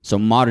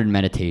modern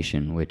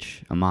meditation,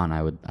 which Aman,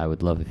 I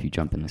would love if you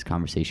jump in this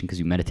conversation because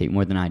you meditate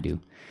more than I do.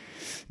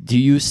 Do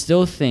you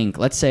still think,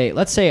 let's say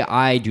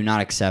I do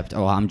not accept,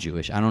 I'm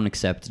Jewish, I don't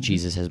accept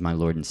Jesus as my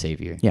Lord and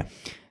Savior. Yeah.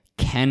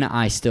 Can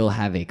I still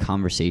have a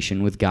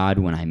conversation with God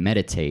when I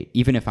meditate,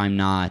 even if I'm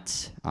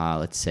not,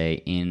 let's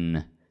say,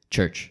 in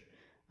church?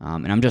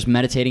 And I'm just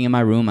meditating in my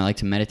room. I like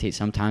to meditate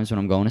sometimes when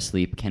I'm going to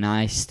sleep. Can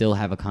I still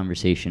have a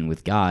conversation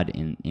with God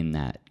in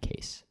that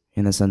case?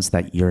 In the sense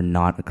that you're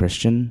not a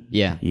Christian?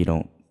 Yeah. You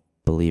don't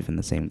believe in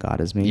the same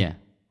God as me? Yeah.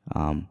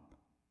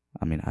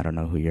 I mean, I don't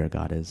know who your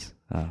God is.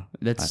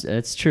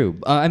 That's true.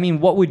 I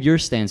mean, what would your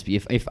stance be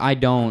if I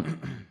don't?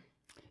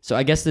 So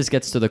I guess this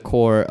gets to the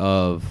core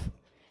of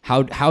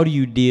how do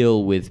you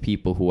deal with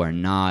people who are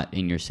not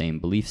in your same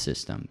belief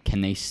system?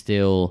 Can they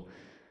still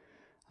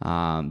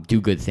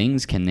do good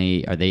things?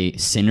 Are they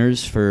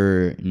sinners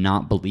for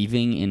not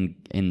believing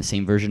in the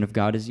same version of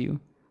God as you?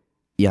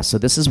 Yeah. So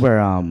this is where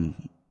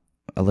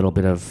a little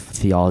bit of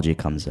theology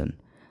comes in.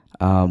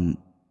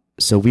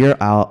 So we are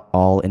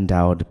all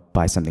endowed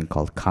by something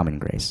called common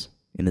grace,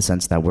 in the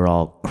sense that we're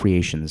all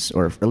creations,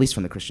 or at least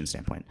from the Christian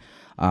standpoint.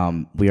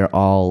 We are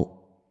all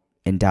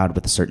endowed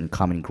with a certain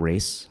common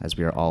grace, as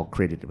we are all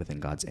created within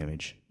God's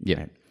image. Yeah.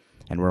 Right?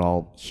 And we're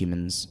all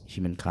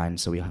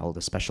humankind, so we hold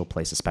a special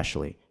place,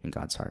 especially in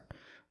God's heart,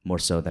 more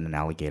so than an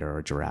alligator or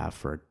a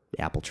giraffe or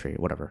apple tree,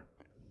 or whatever.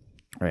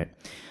 Right?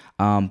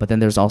 But then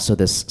there's also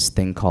this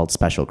thing called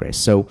special grace.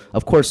 So,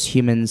 of course,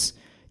 humans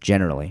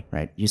generally,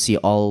 right? You see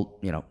all,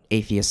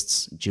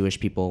 atheists, Jewish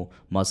people,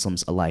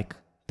 Muslims alike,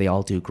 they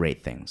all do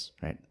great things,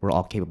 right? We're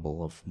all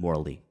capable of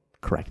morally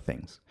correct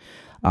things.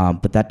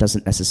 But that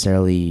doesn't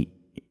necessarily,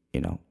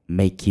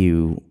 make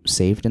you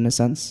saved in a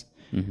sense.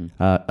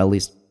 Mm-hmm. At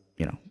least,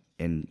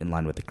 in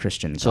line with the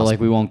Christian So, gospel.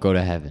 we won't go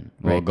to heaven.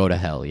 We'll Right. go to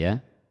hell, yeah?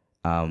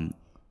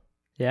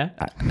 Yeah.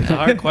 It's a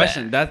hard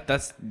question.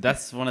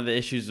 That's one of the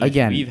issues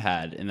Again, we've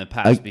had in the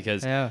past,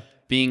 because Yeah.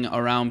 being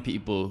around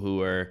people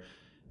who are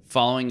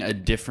following a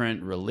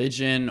different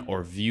religion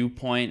or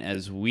viewpoint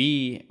as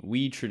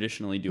we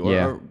traditionally do,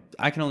 Yeah. or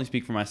I can only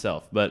speak for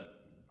myself, but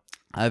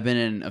I've been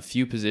in a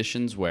few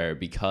positions where,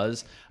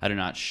 because I do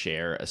not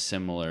share a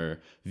similar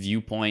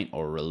viewpoint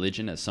or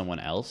religion as someone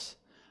else,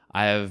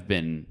 I have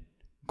been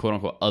quote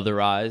unquote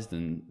otherized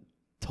and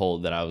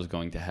told that I was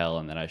going to hell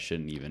and that I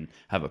shouldn't even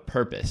have a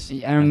purpose.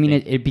 I mean,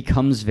 it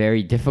becomes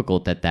very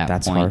difficult at that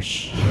That's point.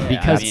 harsh.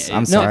 Because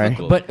I'm sorry.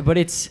 but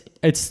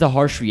it's the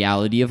harsh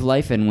reality of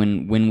life, and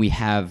when we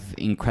have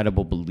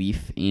incredible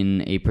belief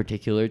in a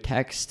particular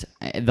text,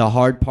 the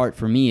hard part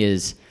for me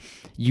is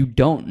you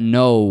don't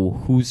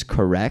know who's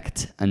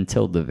correct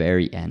until the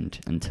very end,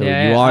 until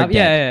you are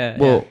dead.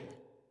 Well,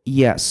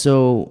 yeah.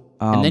 So,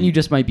 And then you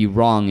just might be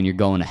wrong and you're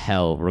going to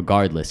hell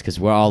regardless, because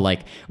we're all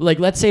like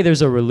let's say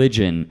there's a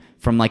religion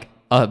from like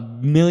a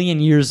million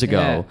years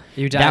ago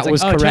that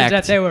was correct. Turns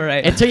out they were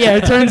right.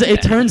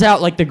 It turns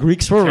out like the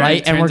Greeks were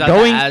right, and we're turns out the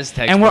going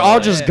Aztecs and we're were all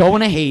right. just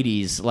going to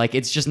Hades. Like,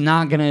 it's just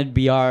not gonna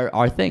be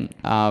our thing.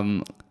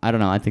 I don't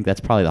know. I think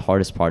that's probably the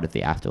hardest part of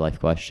the afterlife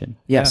question.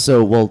 yeah.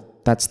 So,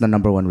 that's the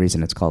number one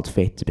reason it's called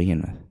faith to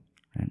begin with.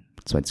 Right?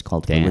 That's why it's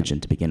called religion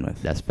to begin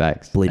with. That's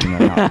facts. Believing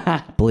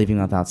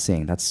without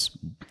seeing. That's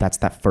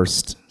that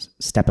first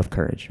step of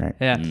courage, right?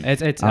 Yeah.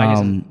 It's I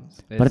guess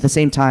But at the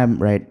same time,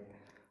 right?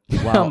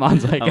 Wow.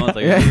 Amon's like, I'm like,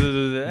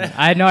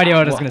 I had no idea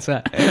what I was going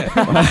to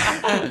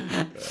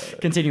say.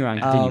 continue on.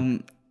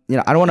 Continue.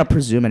 I don't want to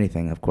presume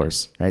anything, of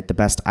course, right? The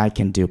best I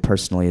can do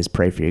personally is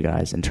pray for you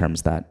guys in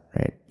terms that,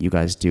 right, you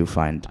guys do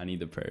find, I need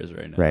the prayers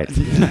right now.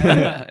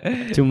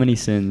 right, Too many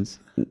sins.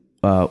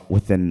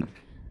 within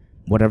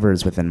whatever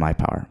is within my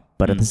power.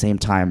 But at the same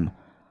time,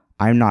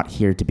 I'm not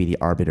here to be the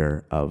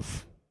arbiter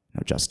of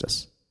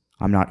justice.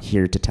 I'm not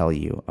here to tell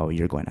you, oh,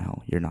 you're going to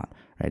hell. You're not,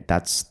 right?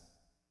 That's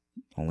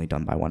only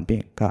done by one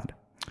being, God.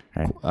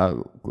 Right?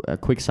 A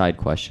quick side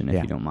question, if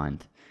Yeah. you don't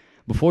mind.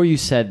 Before you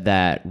said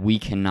that we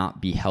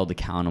cannot be held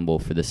accountable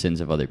for the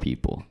sins of other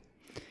people,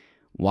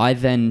 why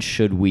then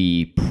should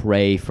we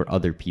pray for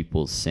other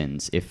people's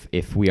sins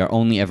if we are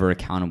only ever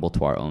accountable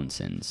to our own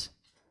sins?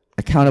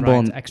 Accountable,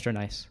 Ryan's extra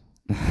nice.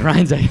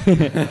 Ryan's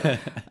like,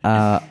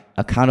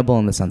 accountable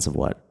in the sense of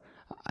what?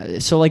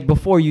 so like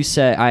before you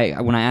said,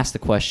 when I asked the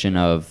question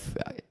of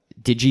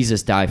did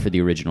Jesus die for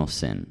the original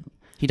sin?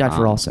 He died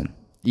for all sin.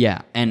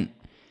 Yeah, and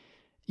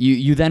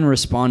you then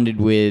responded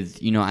with,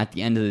 at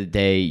the end of the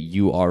day,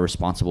 you are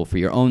responsible for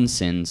your own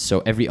sins, so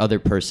every other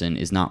person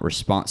is not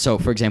So,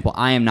 for example,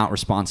 I am not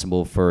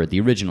responsible for the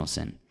original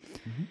sin.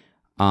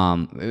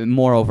 Mm-hmm.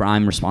 Moreover,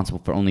 I'm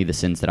responsible for only the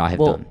sins that I have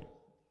done.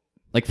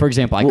 Like, for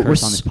example, I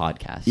curse on this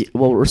podcast.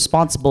 Well, we're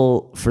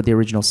responsible for the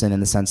original sin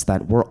in the sense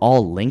that we're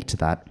all linked to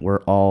that.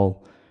 We're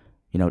all,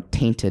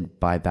 tainted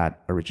by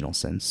that original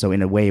sin. So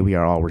in a way, we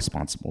are all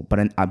responsible. But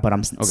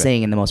I'm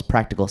saying in the most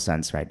practical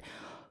sense, right?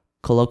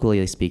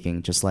 Colloquially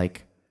speaking, just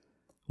like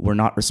we're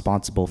not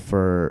responsible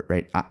for,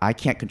 right? I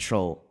can't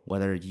control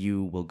whether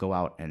you will go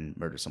out and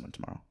murder someone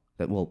tomorrow.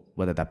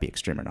 Whether that be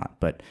extreme or not.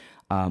 But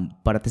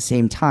at the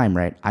same time,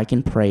 right? I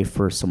can pray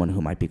for someone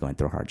who might be going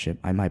through hardship.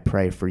 I might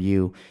pray for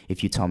you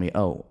if you tell me,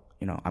 oh,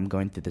 I'm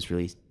going through this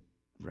really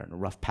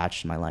rough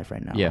patch in my life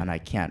right now, and I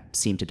can't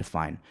seem to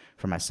define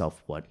for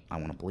myself what I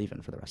want to believe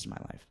in for the rest of my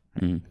life.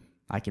 Right? Mm-hmm.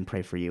 I can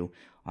pray for you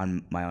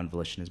on my own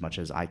volition as much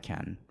as I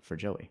can for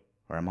Joey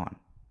or Aman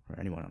or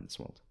anyone in this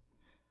world.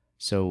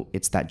 So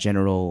it's that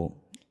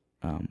general,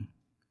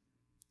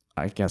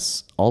 I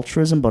guess,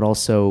 altruism, but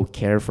also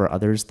care for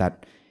others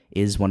that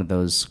is one of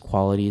those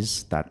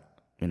qualities that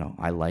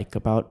I like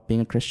about being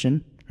a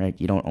Christian. Right?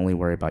 You don't only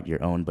worry about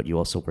your own, but you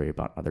also worry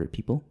about other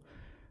people.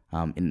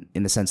 In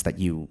the sense that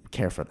you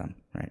care for them,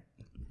 right?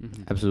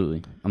 Mm-hmm.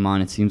 Absolutely.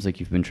 Aman, it seems like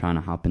you've been trying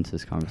to hop into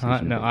this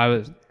conversation. No, I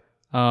was.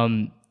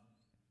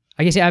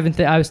 I guess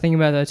I was thinking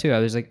about that too. I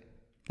was like,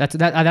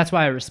 that's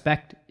why I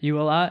respect you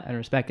a lot and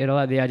respect it a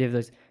lot. The idea of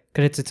this,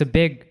 because it's a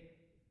big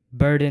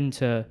burden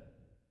to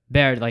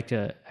bear, like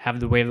to have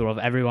the weight of the world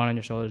of everyone on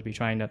your shoulders, be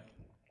trying to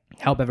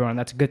help everyone.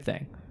 That's a good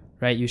thing,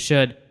 right? You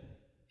should,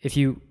 if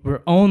you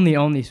were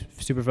only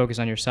super focused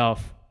on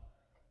yourself,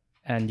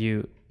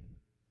 and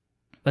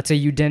let's say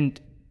you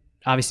didn't,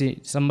 obviously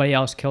somebody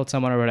else killed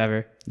someone or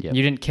whatever. Yep.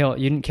 You didn't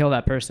kill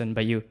that person,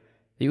 but you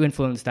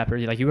influenced that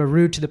person. Like you were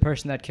rude to the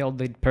person that killed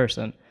the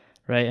person,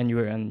 right?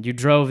 And you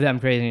drove them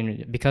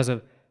crazy because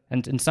of,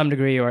 and in some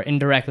degree or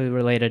indirectly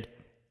related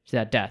to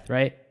that death,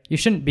 right? You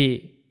shouldn't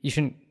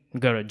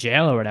go to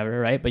jail or whatever,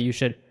 right? But you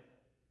should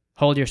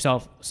hold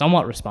yourself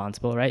somewhat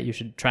responsible, right? You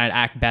should try and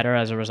act better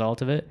as a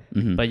result of it.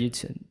 Mm-hmm. But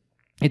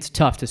it's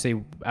tough to say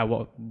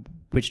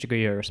which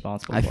degree you're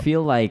responsible for. I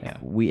feel like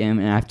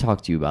and I've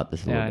talked to you about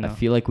this a little bit. I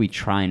feel like we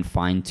try and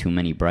find too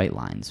many bright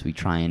lines. We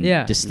try and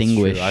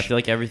distinguish. I feel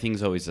like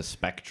everything's always a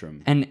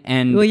spectrum. And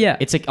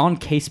it's like on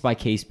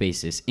case-by-case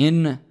basis.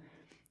 In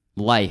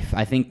life,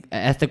 I think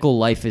ethical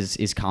life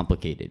is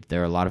complicated.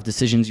 There are a lot of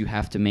decisions you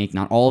have to make.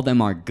 Not all of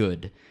them are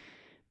good.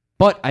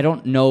 But I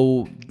don't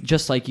know,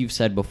 just like you've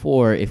said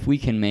before, if we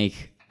can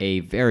make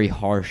a very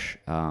harsh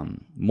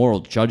moral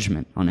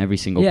judgment on every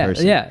single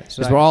person. Yeah,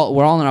 because we're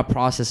all in a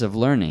process of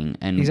learning,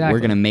 and we're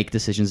going to make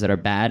decisions that are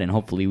bad, and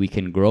hopefully we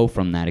can grow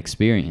from that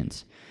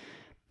experience.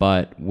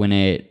 But when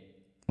it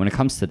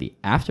comes to the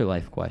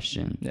afterlife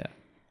question,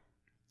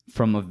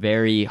 from a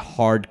very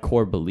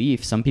hardcore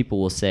belief, some people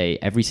will say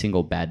every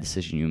single bad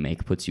decision you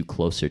make puts you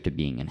closer to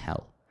being in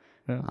hell.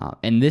 Yeah.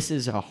 And this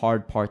is a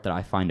hard part that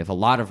I find of a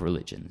lot of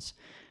religions,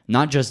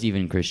 not just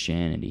even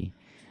Christianity,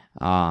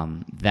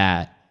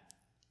 that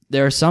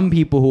there are some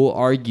people who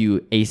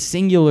argue a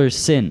singular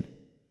sin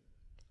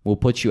will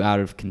put you out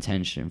of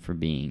contention for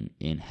being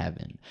in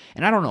heaven.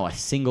 And I don't know a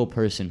single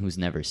person who's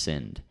never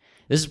sinned.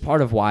 This is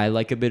part of why I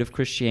like a bit of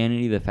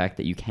Christianity, the fact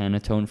that you can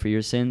atone for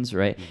your sins,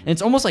 right? Mm-hmm. And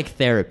it's almost like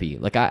therapy.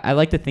 Like I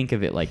like to think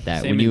of it like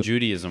that. Same in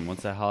Judaism.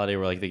 What's that holiday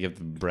where like they give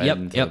the bread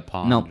into the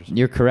pond? No,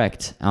 you're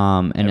correct.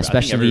 And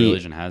especially every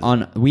religion has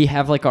we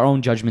have like our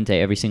own judgment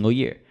day every single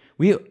year.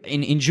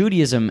 In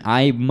Judaism,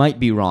 I might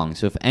be wrong.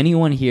 So if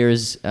anyone here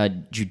is a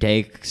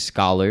Judaic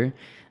scholar,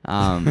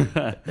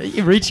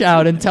 reach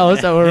out and tell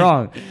us that we're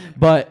wrong.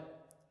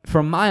 But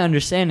from my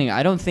understanding,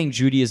 I don't think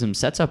Judaism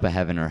sets up a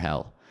heaven or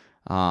hell.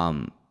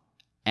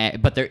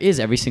 But there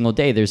is every single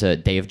day. There's a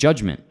day of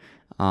judgment,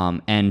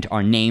 and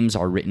our names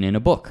are written in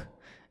a book.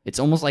 It's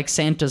almost like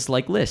Santa's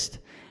list,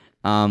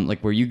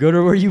 like where you go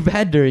to where you've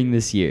had during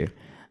this year.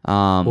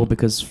 Well,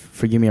 because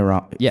forgive me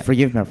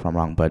if I'm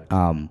wrong, but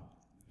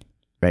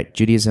right,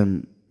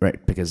 Judaism,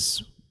 right,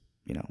 because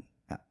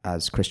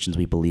as Christians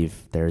we believe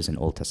there is an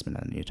Old Testament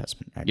and a New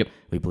Testament. Right? Yep.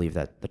 We believe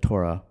that the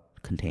Torah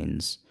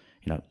contains,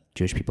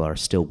 Jewish people are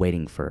still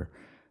waiting for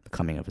the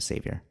coming of a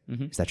savior.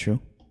 Mm-hmm. Is that true?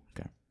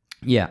 Okay.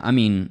 Yeah, I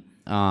mean,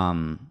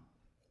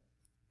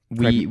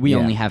 we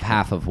only have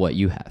half of what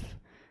you have.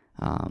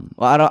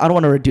 Well, I don't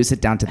want to reduce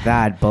it down to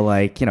that,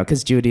 but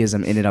because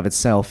Judaism in and of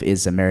itself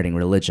is a meriting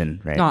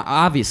religion, right? No,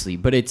 obviously,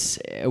 but it's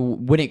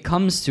when it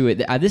comes to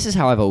it, this is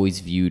how I've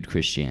always viewed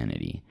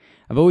Christianity.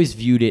 I've always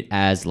viewed it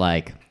as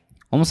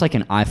almost like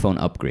an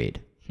iPhone upgrade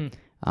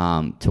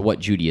to what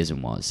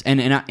Judaism was, and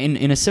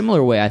in a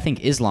similar way, I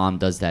think Islam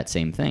does that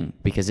same thing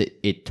because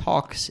it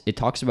talks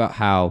about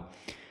how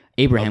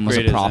Abraham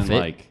upgrade was a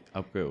prophet.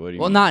 Upgrade. What do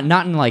you mean?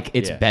 Not in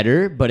it's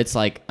better, but it's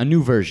like a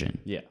new version.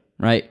 Yeah.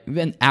 Right?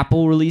 Even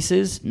Apple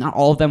releases, not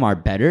all of them are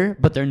better,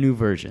 but they're new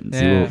versions.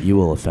 Yeah. You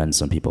will offend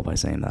some people by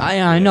saying that.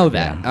 I know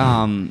that.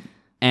 Yeah.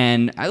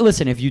 And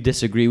listen, if you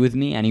disagree with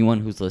me, anyone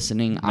who's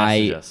listening,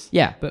 message us.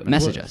 Yeah, but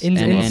message us. In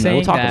saying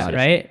we'll talk about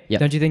right? Yep.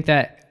 Don't you think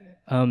that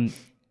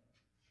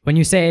when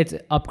you say it's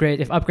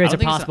upgrade, if upgrades are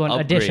possible and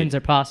additions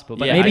are possible,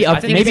 but maybe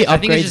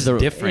upgrades is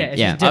different.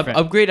 Yeah, different.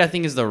 Upgrade I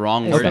think is the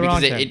wrong word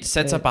because it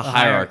sets up a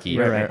hierarchy.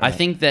 Right. I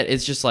think that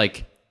it's just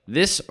like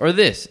this or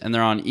this, and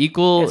they're on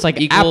equal. It's like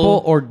equal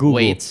Apple or Google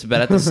weights,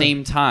 but at the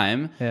same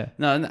time,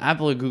 no,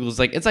 Apple or Google's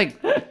it's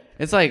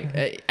It's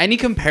like any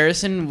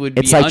comparison would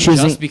be It's like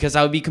unjust choosing- because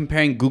I would be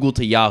comparing Google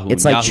to Yahoo.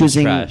 It's and like Yahoo's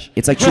choosing. trash.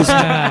 It's like choosing.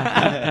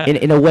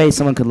 in a way,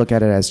 someone could look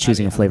at it as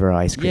choosing a flavor of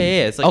ice cream.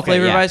 Yeah, it's like Okay,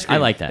 flavor of yeah, ice cream. I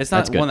like that. It's not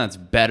That's good. one that's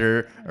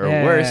better or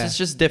Yeah, worse. yeah. It's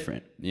just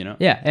different, you know?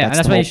 Yeah, and That's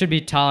that's the why you whole- should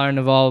be tolerant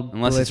of all.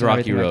 Unless it's beliefs and Rocky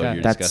everything Road. like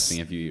You're that. That's- disgusting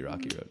if you eat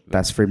Rocky Road.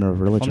 That's freedom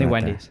of religion. Only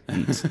right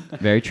Wendy's.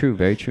 Very true.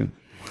 Very true.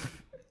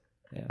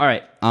 All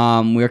right.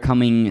 We're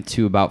coming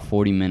to about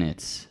 40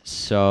 minutes.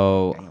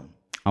 So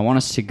I want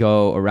us to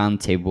go around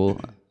the table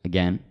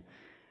again.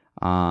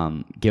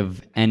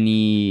 Give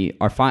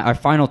our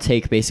final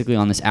take basically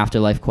on this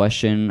afterlife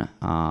question.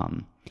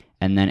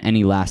 And then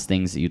any last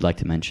things that you'd like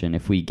to mention.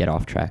 If we get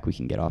off track, we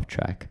can get off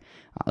track.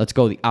 Let's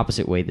go the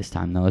opposite way this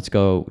time, though. Let's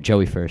go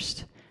Joey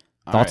first.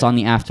 Thoughts right. on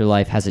the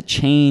afterlife? Has it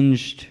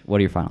changed? What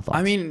are your final thoughts?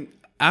 I mean,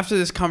 after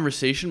this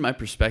conversation, my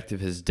perspective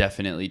has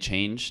definitely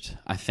changed.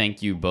 I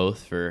thank you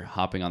both for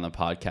hopping on the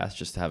podcast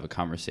just to have a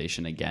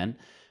conversation again.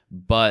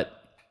 But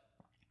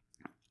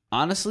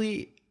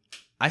honestly,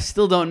 I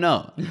still don't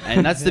know.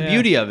 And that's the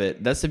beauty of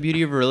it. That's the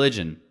beauty of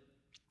religion.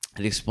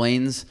 It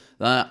explains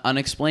the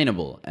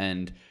unexplainable.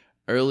 And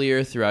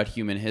earlier throughout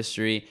human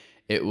history,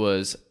 it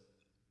was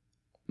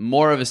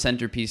more of a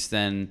centerpiece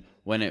than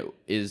what it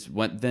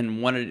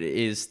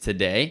is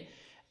today.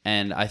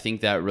 And I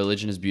think that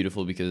religion is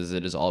beautiful because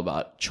it is all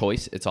about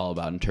choice. It's all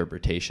about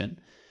interpretation.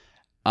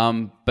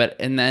 But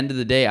in the end of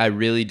the day, I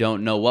really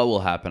don't know what will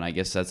happen. I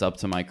guess that's up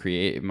to my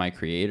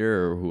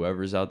creator or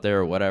whoever's out there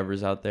or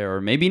whatever's out there,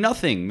 or maybe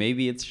nothing.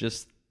 Maybe it's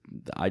just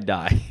I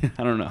die.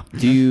 I don't know.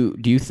 do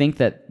you think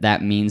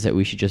that means that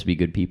we should just be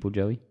good people,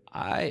 Joey?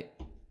 I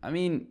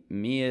mean,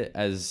 me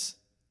as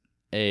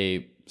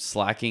a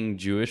slacking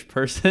Jewish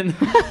person,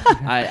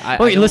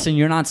 Wait, listen,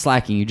 you're not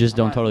slacking. You just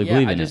don't totally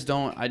believe in it.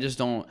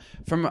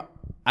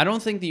 I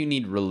don't think that you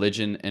need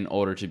religion in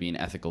order to be an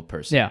ethical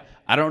person. Yeah.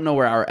 I don't know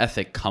where our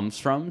ethic comes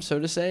from, so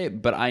to say,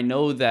 but I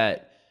know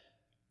that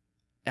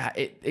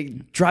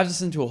it drives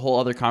us into a whole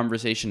other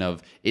conversation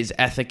of, is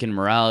ethic and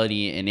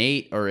morality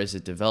innate or is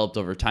it developed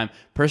over time?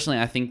 Personally,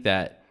 I think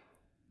that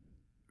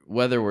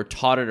whether we're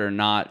taught it or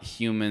not,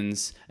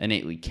 humans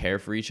innately care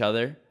for each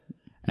other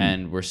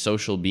and we're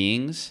social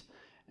beings.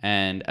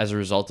 And as a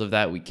result of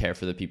that, we care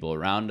for the people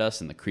around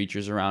us and the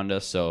creatures around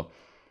us. So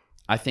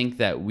I think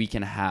that we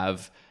can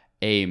have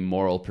a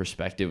moral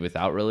perspective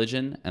without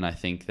religion. And I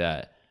think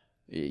that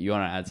you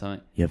want to add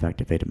something? You have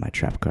activated my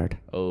trap card.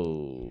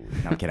 Oh,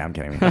 No, I'm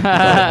kidding.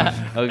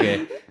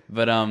 okay.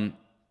 But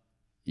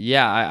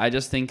yeah, I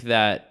just think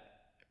that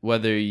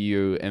whether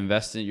you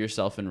invest in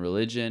yourself in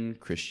religion,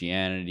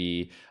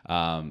 Christianity,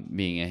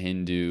 being a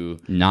Hindu,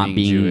 Not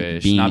being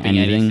Jewish, being not being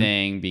anything.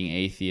 anything, being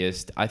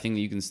atheist, I think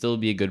that you can still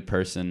be a good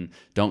person.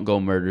 Don't go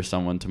murder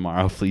someone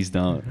tomorrow. Please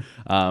don't.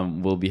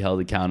 We'll be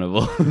held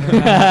accountable.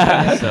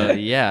 So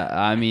yeah,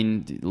 I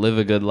mean, live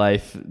a good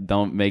life.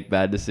 Don't make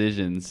bad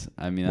decisions.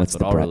 I mean, that's What's what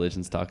the all prep?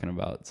 religion's talking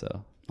about.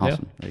 So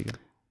Awesome. there you go.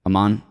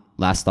 Aman,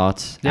 last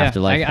thoughts?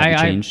 Afterlife, have you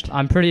changed?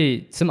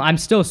 I'm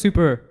still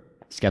super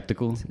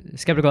Skeptical?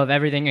 skeptical of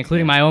everything,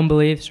 including my own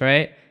beliefs,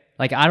 right?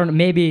 Like, I don't know,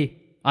 maybe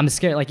I'm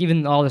scared, like,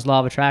 even all this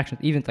law of attraction,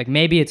 even, like,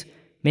 maybe it's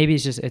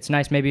just, it's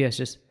nice, maybe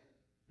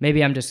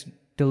I'm just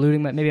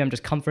deluding, maybe I'm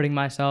just comforting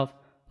myself.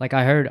 Like,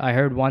 I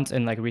heard once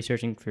in, like,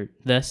 researching for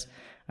this,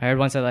 I heard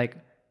once that, like,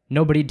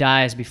 nobody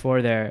dies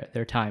before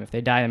their time. If they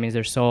die, that means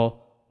their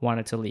soul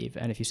wanted to leave.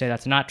 And if you say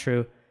that's not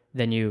true,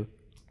 then you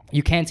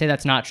can't say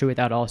that's not true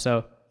without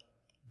also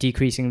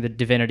decreasing the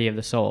divinity of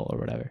the soul or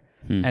whatever.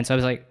 And so I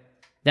was like,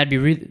 that'd be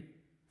really,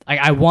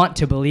 I want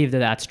to believe that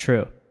that's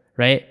true,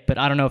 right? But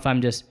I don't know if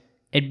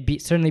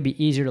it'd certainly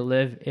be easier to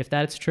live if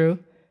that's true.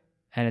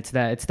 And it's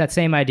that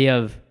same idea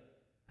of,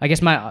 I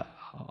guess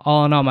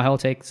all in all, my whole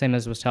take, same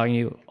as I was telling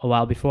you a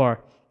while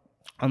before,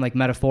 on like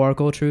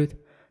metaphorical truth.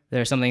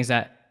 There are some things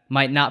that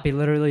might not be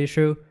literally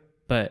true,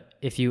 but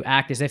if you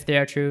act as if they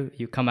are true,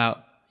 you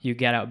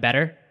get out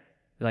better.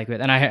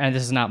 And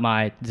this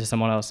is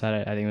someone else said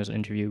it. I think it was an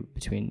interview I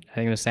think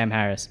it was Sam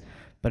Harris,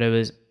 but it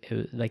was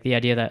like the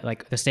idea that,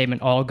 like, the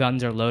statement, all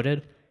guns are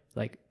loaded,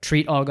 like,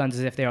 treat all guns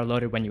as if they are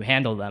loaded when you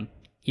handle them,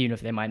 even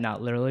if they might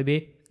not literally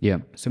be. Yeah.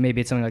 So maybe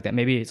it's something like that.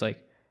 Maybe it's like,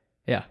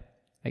 yeah,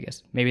 I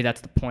guess maybe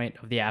that's the point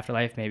of the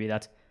afterlife. Maybe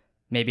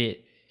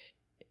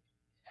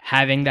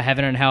having the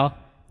heaven and hell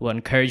will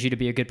encourage you to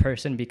be a good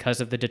person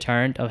because of the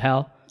deterrent of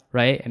hell,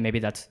 right? And maybe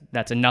that's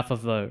enough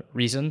of a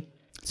reason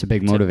It's a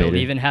big to motivator.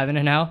 believe in heaven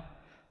and hell.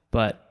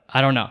 But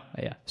I don't know.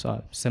 Yeah,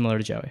 so similar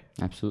to Joey.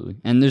 Absolutely.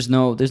 And there's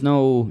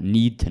no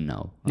need to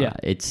know. Yeah.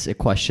 It's a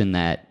question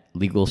that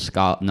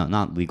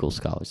not legal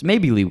scholars,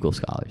 maybe legal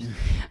scholars,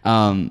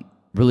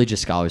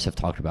 religious scholars have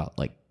talked about,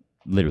 like,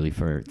 literally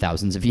for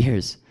thousands of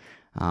years.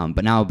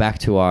 But now back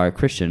to our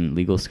Christian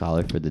legal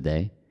scholar for the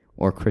day,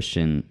 or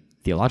Christian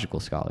theological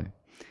scholar.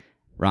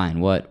 Ryan,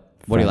 what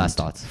are your last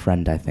thoughts?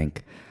 Friend, I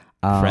think.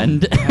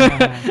 Friend?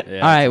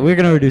 All right, we're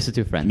going to reduce it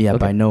to friend. Yeah, Okay.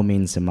 by no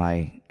means am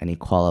I any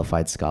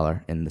qualified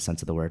scholar in the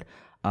sense of the word.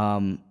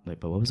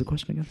 But what was the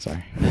question again?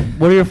 Sorry.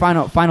 What are your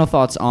final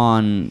thoughts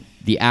on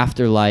the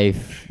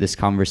afterlife, this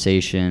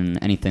conversation,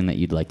 anything that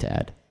you'd like to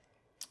add?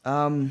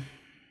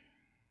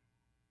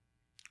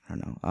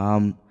 don't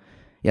know.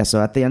 Yeah.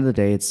 So at the end of the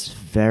day, it's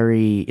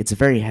a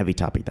very heavy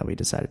topic that we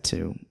decided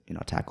to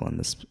tackle in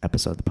this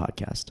episode of the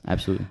podcast.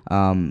 Absolutely.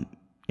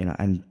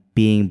 And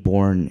being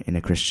born in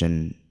a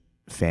Christian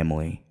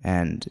family,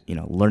 and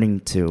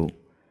learning to,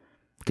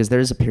 because there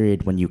is a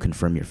period when you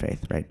confirm your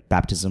faith, right?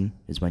 Baptism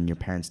is when your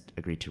parents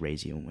agree to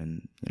raise you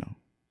in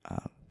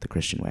the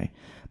Christian way,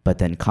 but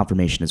then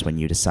confirmation is when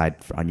you decide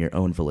on your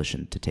own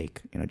volition to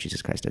take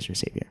Jesus Christ as your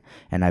Savior,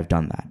 and I've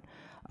done that,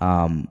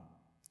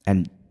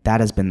 and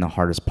that has been the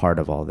hardest part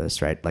of all this,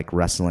 right? Like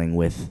wrestling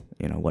with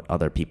what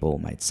other people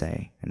might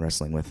say, and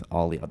wrestling with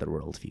all the other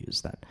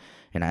worldviews that,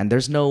 and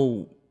there's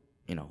no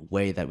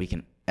way that we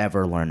can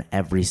ever learn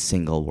every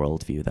single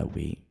worldview that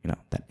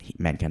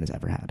mankind has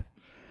ever had,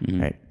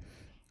 right?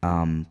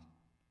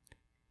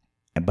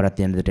 But at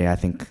the end of the day, I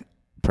think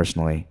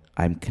personally,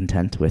 I'm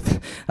content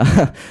with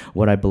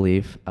what I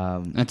believe.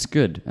 That's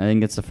good. I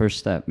think it's the first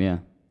step. Yeah.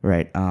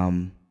 Right. I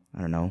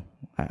don't know.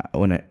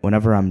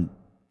 Whenever I'm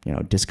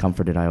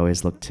discomforted, I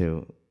always look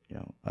to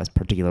a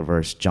particular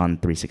verse, John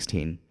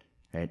 3:16.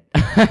 Right.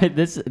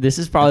 This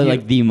is probably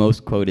like the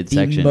most quoted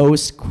section. The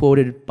most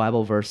quoted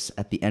Bible verse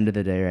at the end of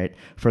the day, right?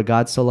 For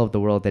God so loved the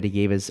world that he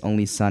gave his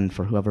only son,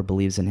 for whoever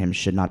believes in him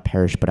should not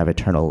perish but have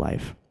eternal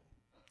life.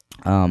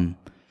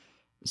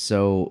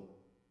 So,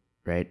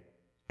 right.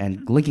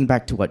 And linking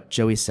back to what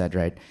Joey said,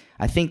 right?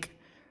 I think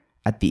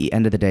at the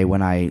end of the day,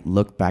 when I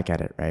look back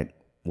at it, right,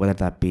 whether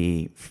that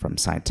be from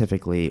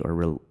scientifically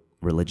or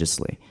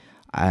religiously,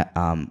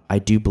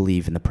 I do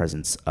believe in the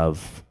presence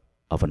of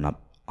an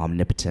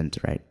omnipotent,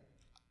 right,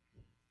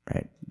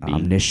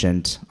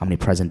 omniscient,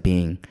 omnipresent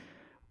being.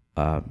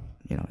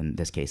 In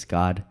this case,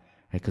 God,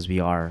 right? Because we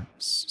are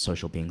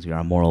social beings, we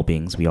are moral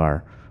beings, we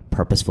are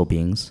purposeful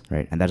beings,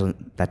 right? And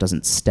that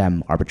doesn't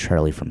stem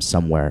arbitrarily from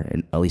somewhere,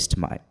 at least to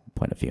my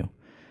point of view.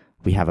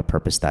 We have a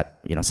purpose that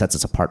sets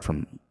us apart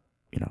from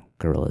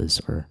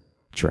gorillas or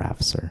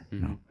giraffes or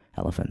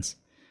elephants.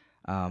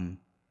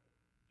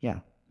 Yeah,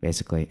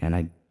 basically. And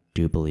I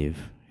do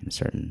believe in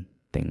certain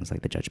things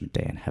like the judgment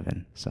day and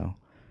heaven. So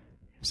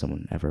if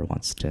someone ever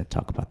wants to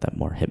talk about that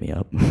more, hit me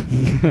up.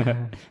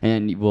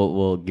 And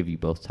we'll give you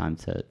both time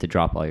to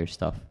drop all your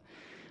stuff.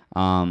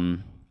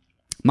 My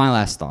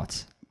last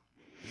thoughts.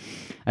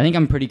 I think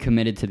I'm pretty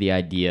committed to the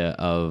idea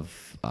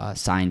of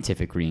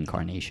scientific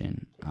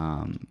reincarnation.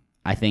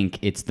 I think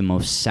it's the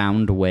most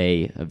sound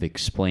way of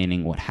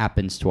explaining what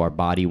happens to our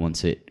body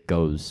once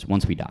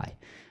we die.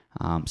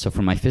 So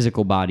from my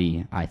physical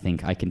body, I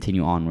think I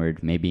continue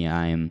onward. Maybe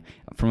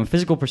from a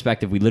physical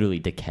perspective, we literally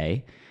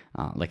decay.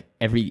 Like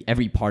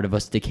every part of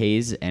us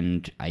decays,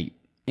 and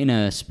in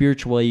a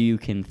spiritual way, you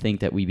can think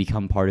that we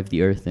become part of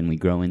the earth and we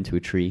grow into a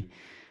tree.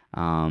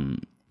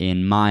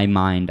 In my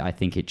mind, I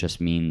think it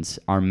just means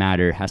our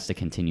matter has to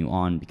continue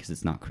on because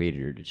it's not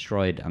created or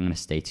destroyed. I'm going to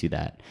stay to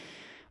that.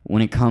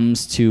 When it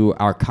comes to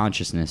our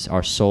consciousness,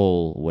 our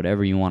soul,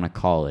 whatever you want to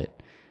call it,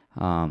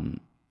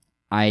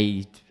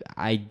 I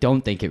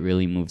don't think it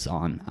really moves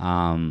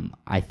on.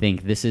 I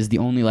think this is the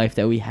only life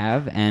that we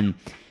have, and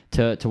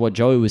to what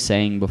Joey was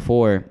saying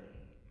before,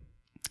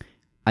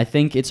 I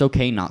think it's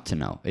okay not to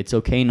know. It's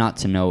okay not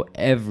to know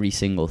every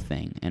single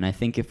thing. And I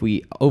think if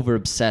we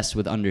over-obsess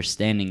with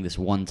understanding this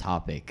one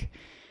topic,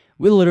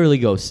 we'll literally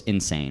go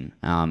insane.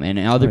 And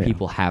other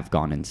people have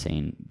gone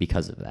insane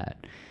because of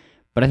that.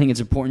 But I think it's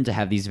important to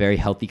have these very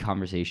healthy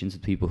conversations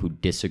with people who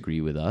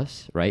disagree with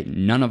us, right?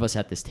 None of us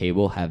at this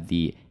table have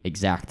the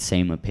exact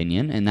same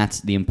opinion, and that's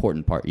the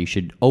important part. You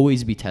should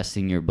always be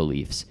testing your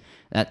beliefs.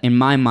 In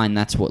my mind,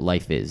 that's what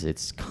life is.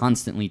 It's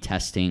constantly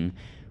testing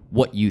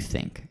what you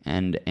think,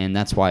 and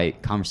that's why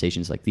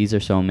conversations like these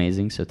are so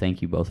amazing. So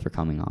thank you both for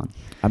coming on.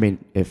 I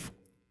mean, if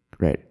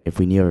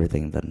we knew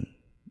everything, then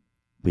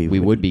we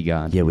would be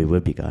God. Yeah, we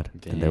would be God,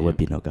 and there would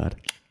be no God.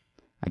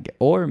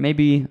 Or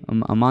maybe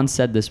Aman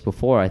said this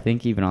before. I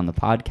think even on the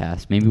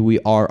podcast, maybe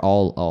we are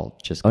all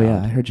just God. Oh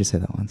yeah, I heard you say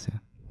that once.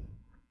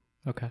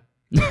 Yeah. Okay.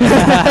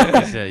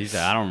 He said,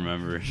 I don't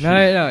remember. No,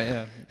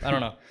 yeah. I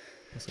don't know.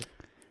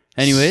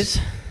 Anyways,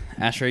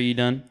 Asher, are you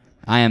done?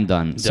 I am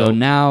done. Dope. So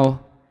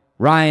now,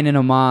 Ryan and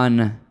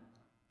Aman,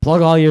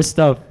 plug all your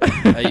stuff.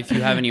 If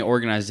you have any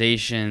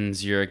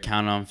organizations, your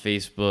account on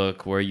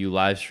Facebook, where you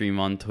live stream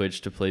on Twitch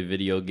to play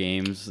video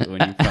games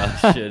when you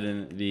probably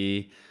shouldn't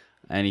be,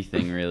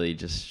 anything really,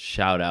 just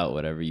shout out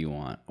whatever you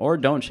want. Or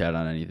don't shout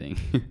out anything.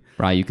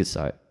 Ryan, you could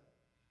start.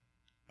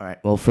 All right.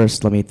 Well,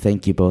 first, let me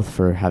thank you both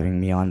for having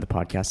me on the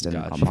podcast and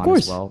Gotcha. Aman Of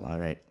course. as well. All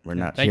right. We're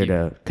not thank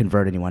here you. to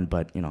convert anyone,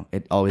 but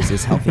it always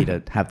is healthy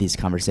to have these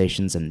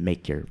conversations and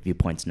make your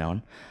viewpoints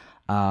known.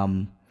 I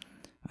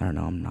don't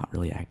know. I'm not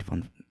really active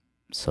on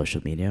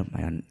social media.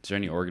 Is there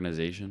any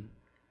organization?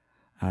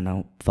 I don't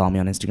know. Follow me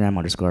on Instagram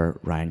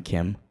 _Ryan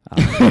Kim.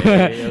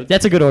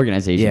 That's a good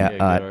organization. Yeah.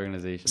 Good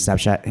organization.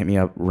 Snapchat, hit me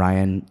up,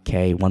 Ryan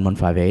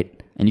K1158.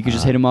 And you could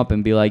just hit him up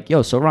and be like,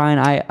 yo, so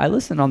Ryan, I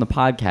listened on the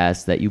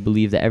podcast that you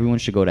believe that everyone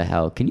should go to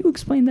hell. Can you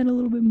explain that a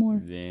little bit more?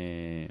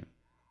 Damn.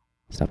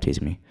 Stop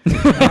teasing me.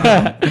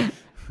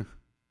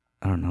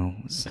 I don't know,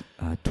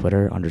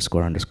 Twitter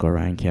 _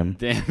 Ryan Kim.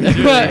 Damn.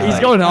 He's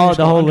going all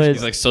the whole He's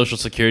list. like social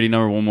security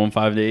number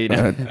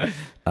 11588.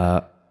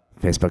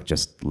 Facebook,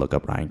 just look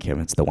up Ryan Kim.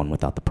 It's the one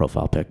without the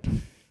profile pic.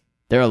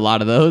 There are a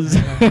lot of those.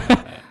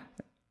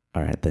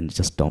 All right, then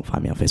just don't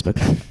find me on Facebook.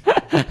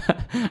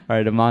 All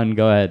right, Aman,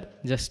 go ahead.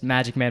 Just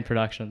Magic Man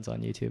Productions on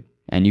YouTube.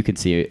 And you can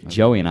see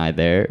Joey and I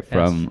there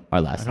from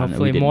our last And time. that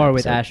we hopefully did an more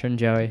with episode. Asher and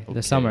Joey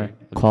this summer.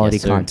 Quality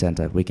Yes, sir.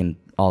 content. We can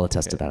all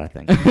attest to that, I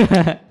think.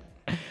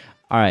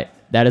 All right,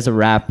 that is a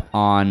wrap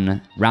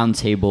on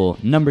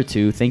roundtable number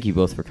 2. Thank you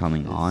both for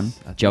coming on.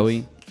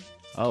 Joey.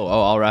 Oh,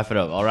 I'll wrap it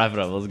up.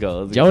 Let's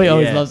go. Joey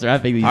always Yeah. loves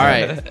wrapping these All up.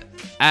 right.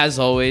 As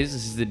always,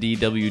 this is the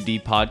DWD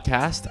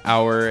podcast.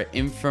 Our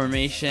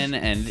information,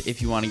 and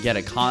if you want to get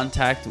in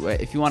contact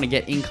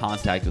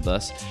with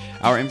us,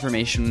 our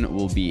information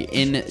will be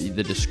in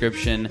the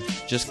description.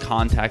 Just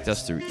contact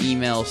us through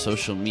email,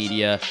 social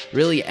media,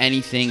 really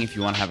anything. If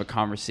you want to have a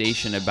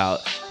conversation about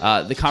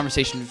the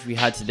conversation we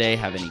had today,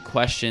 have any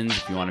questions,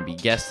 if you want to be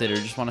guested, or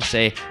just want to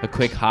say a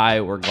quick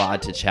hi, we're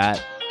glad to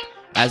chat.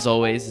 As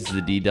always, this is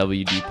the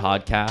DWD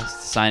podcast.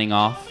 Signing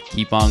off.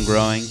 Keep on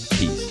growing.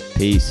 Peace.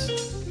 Peace.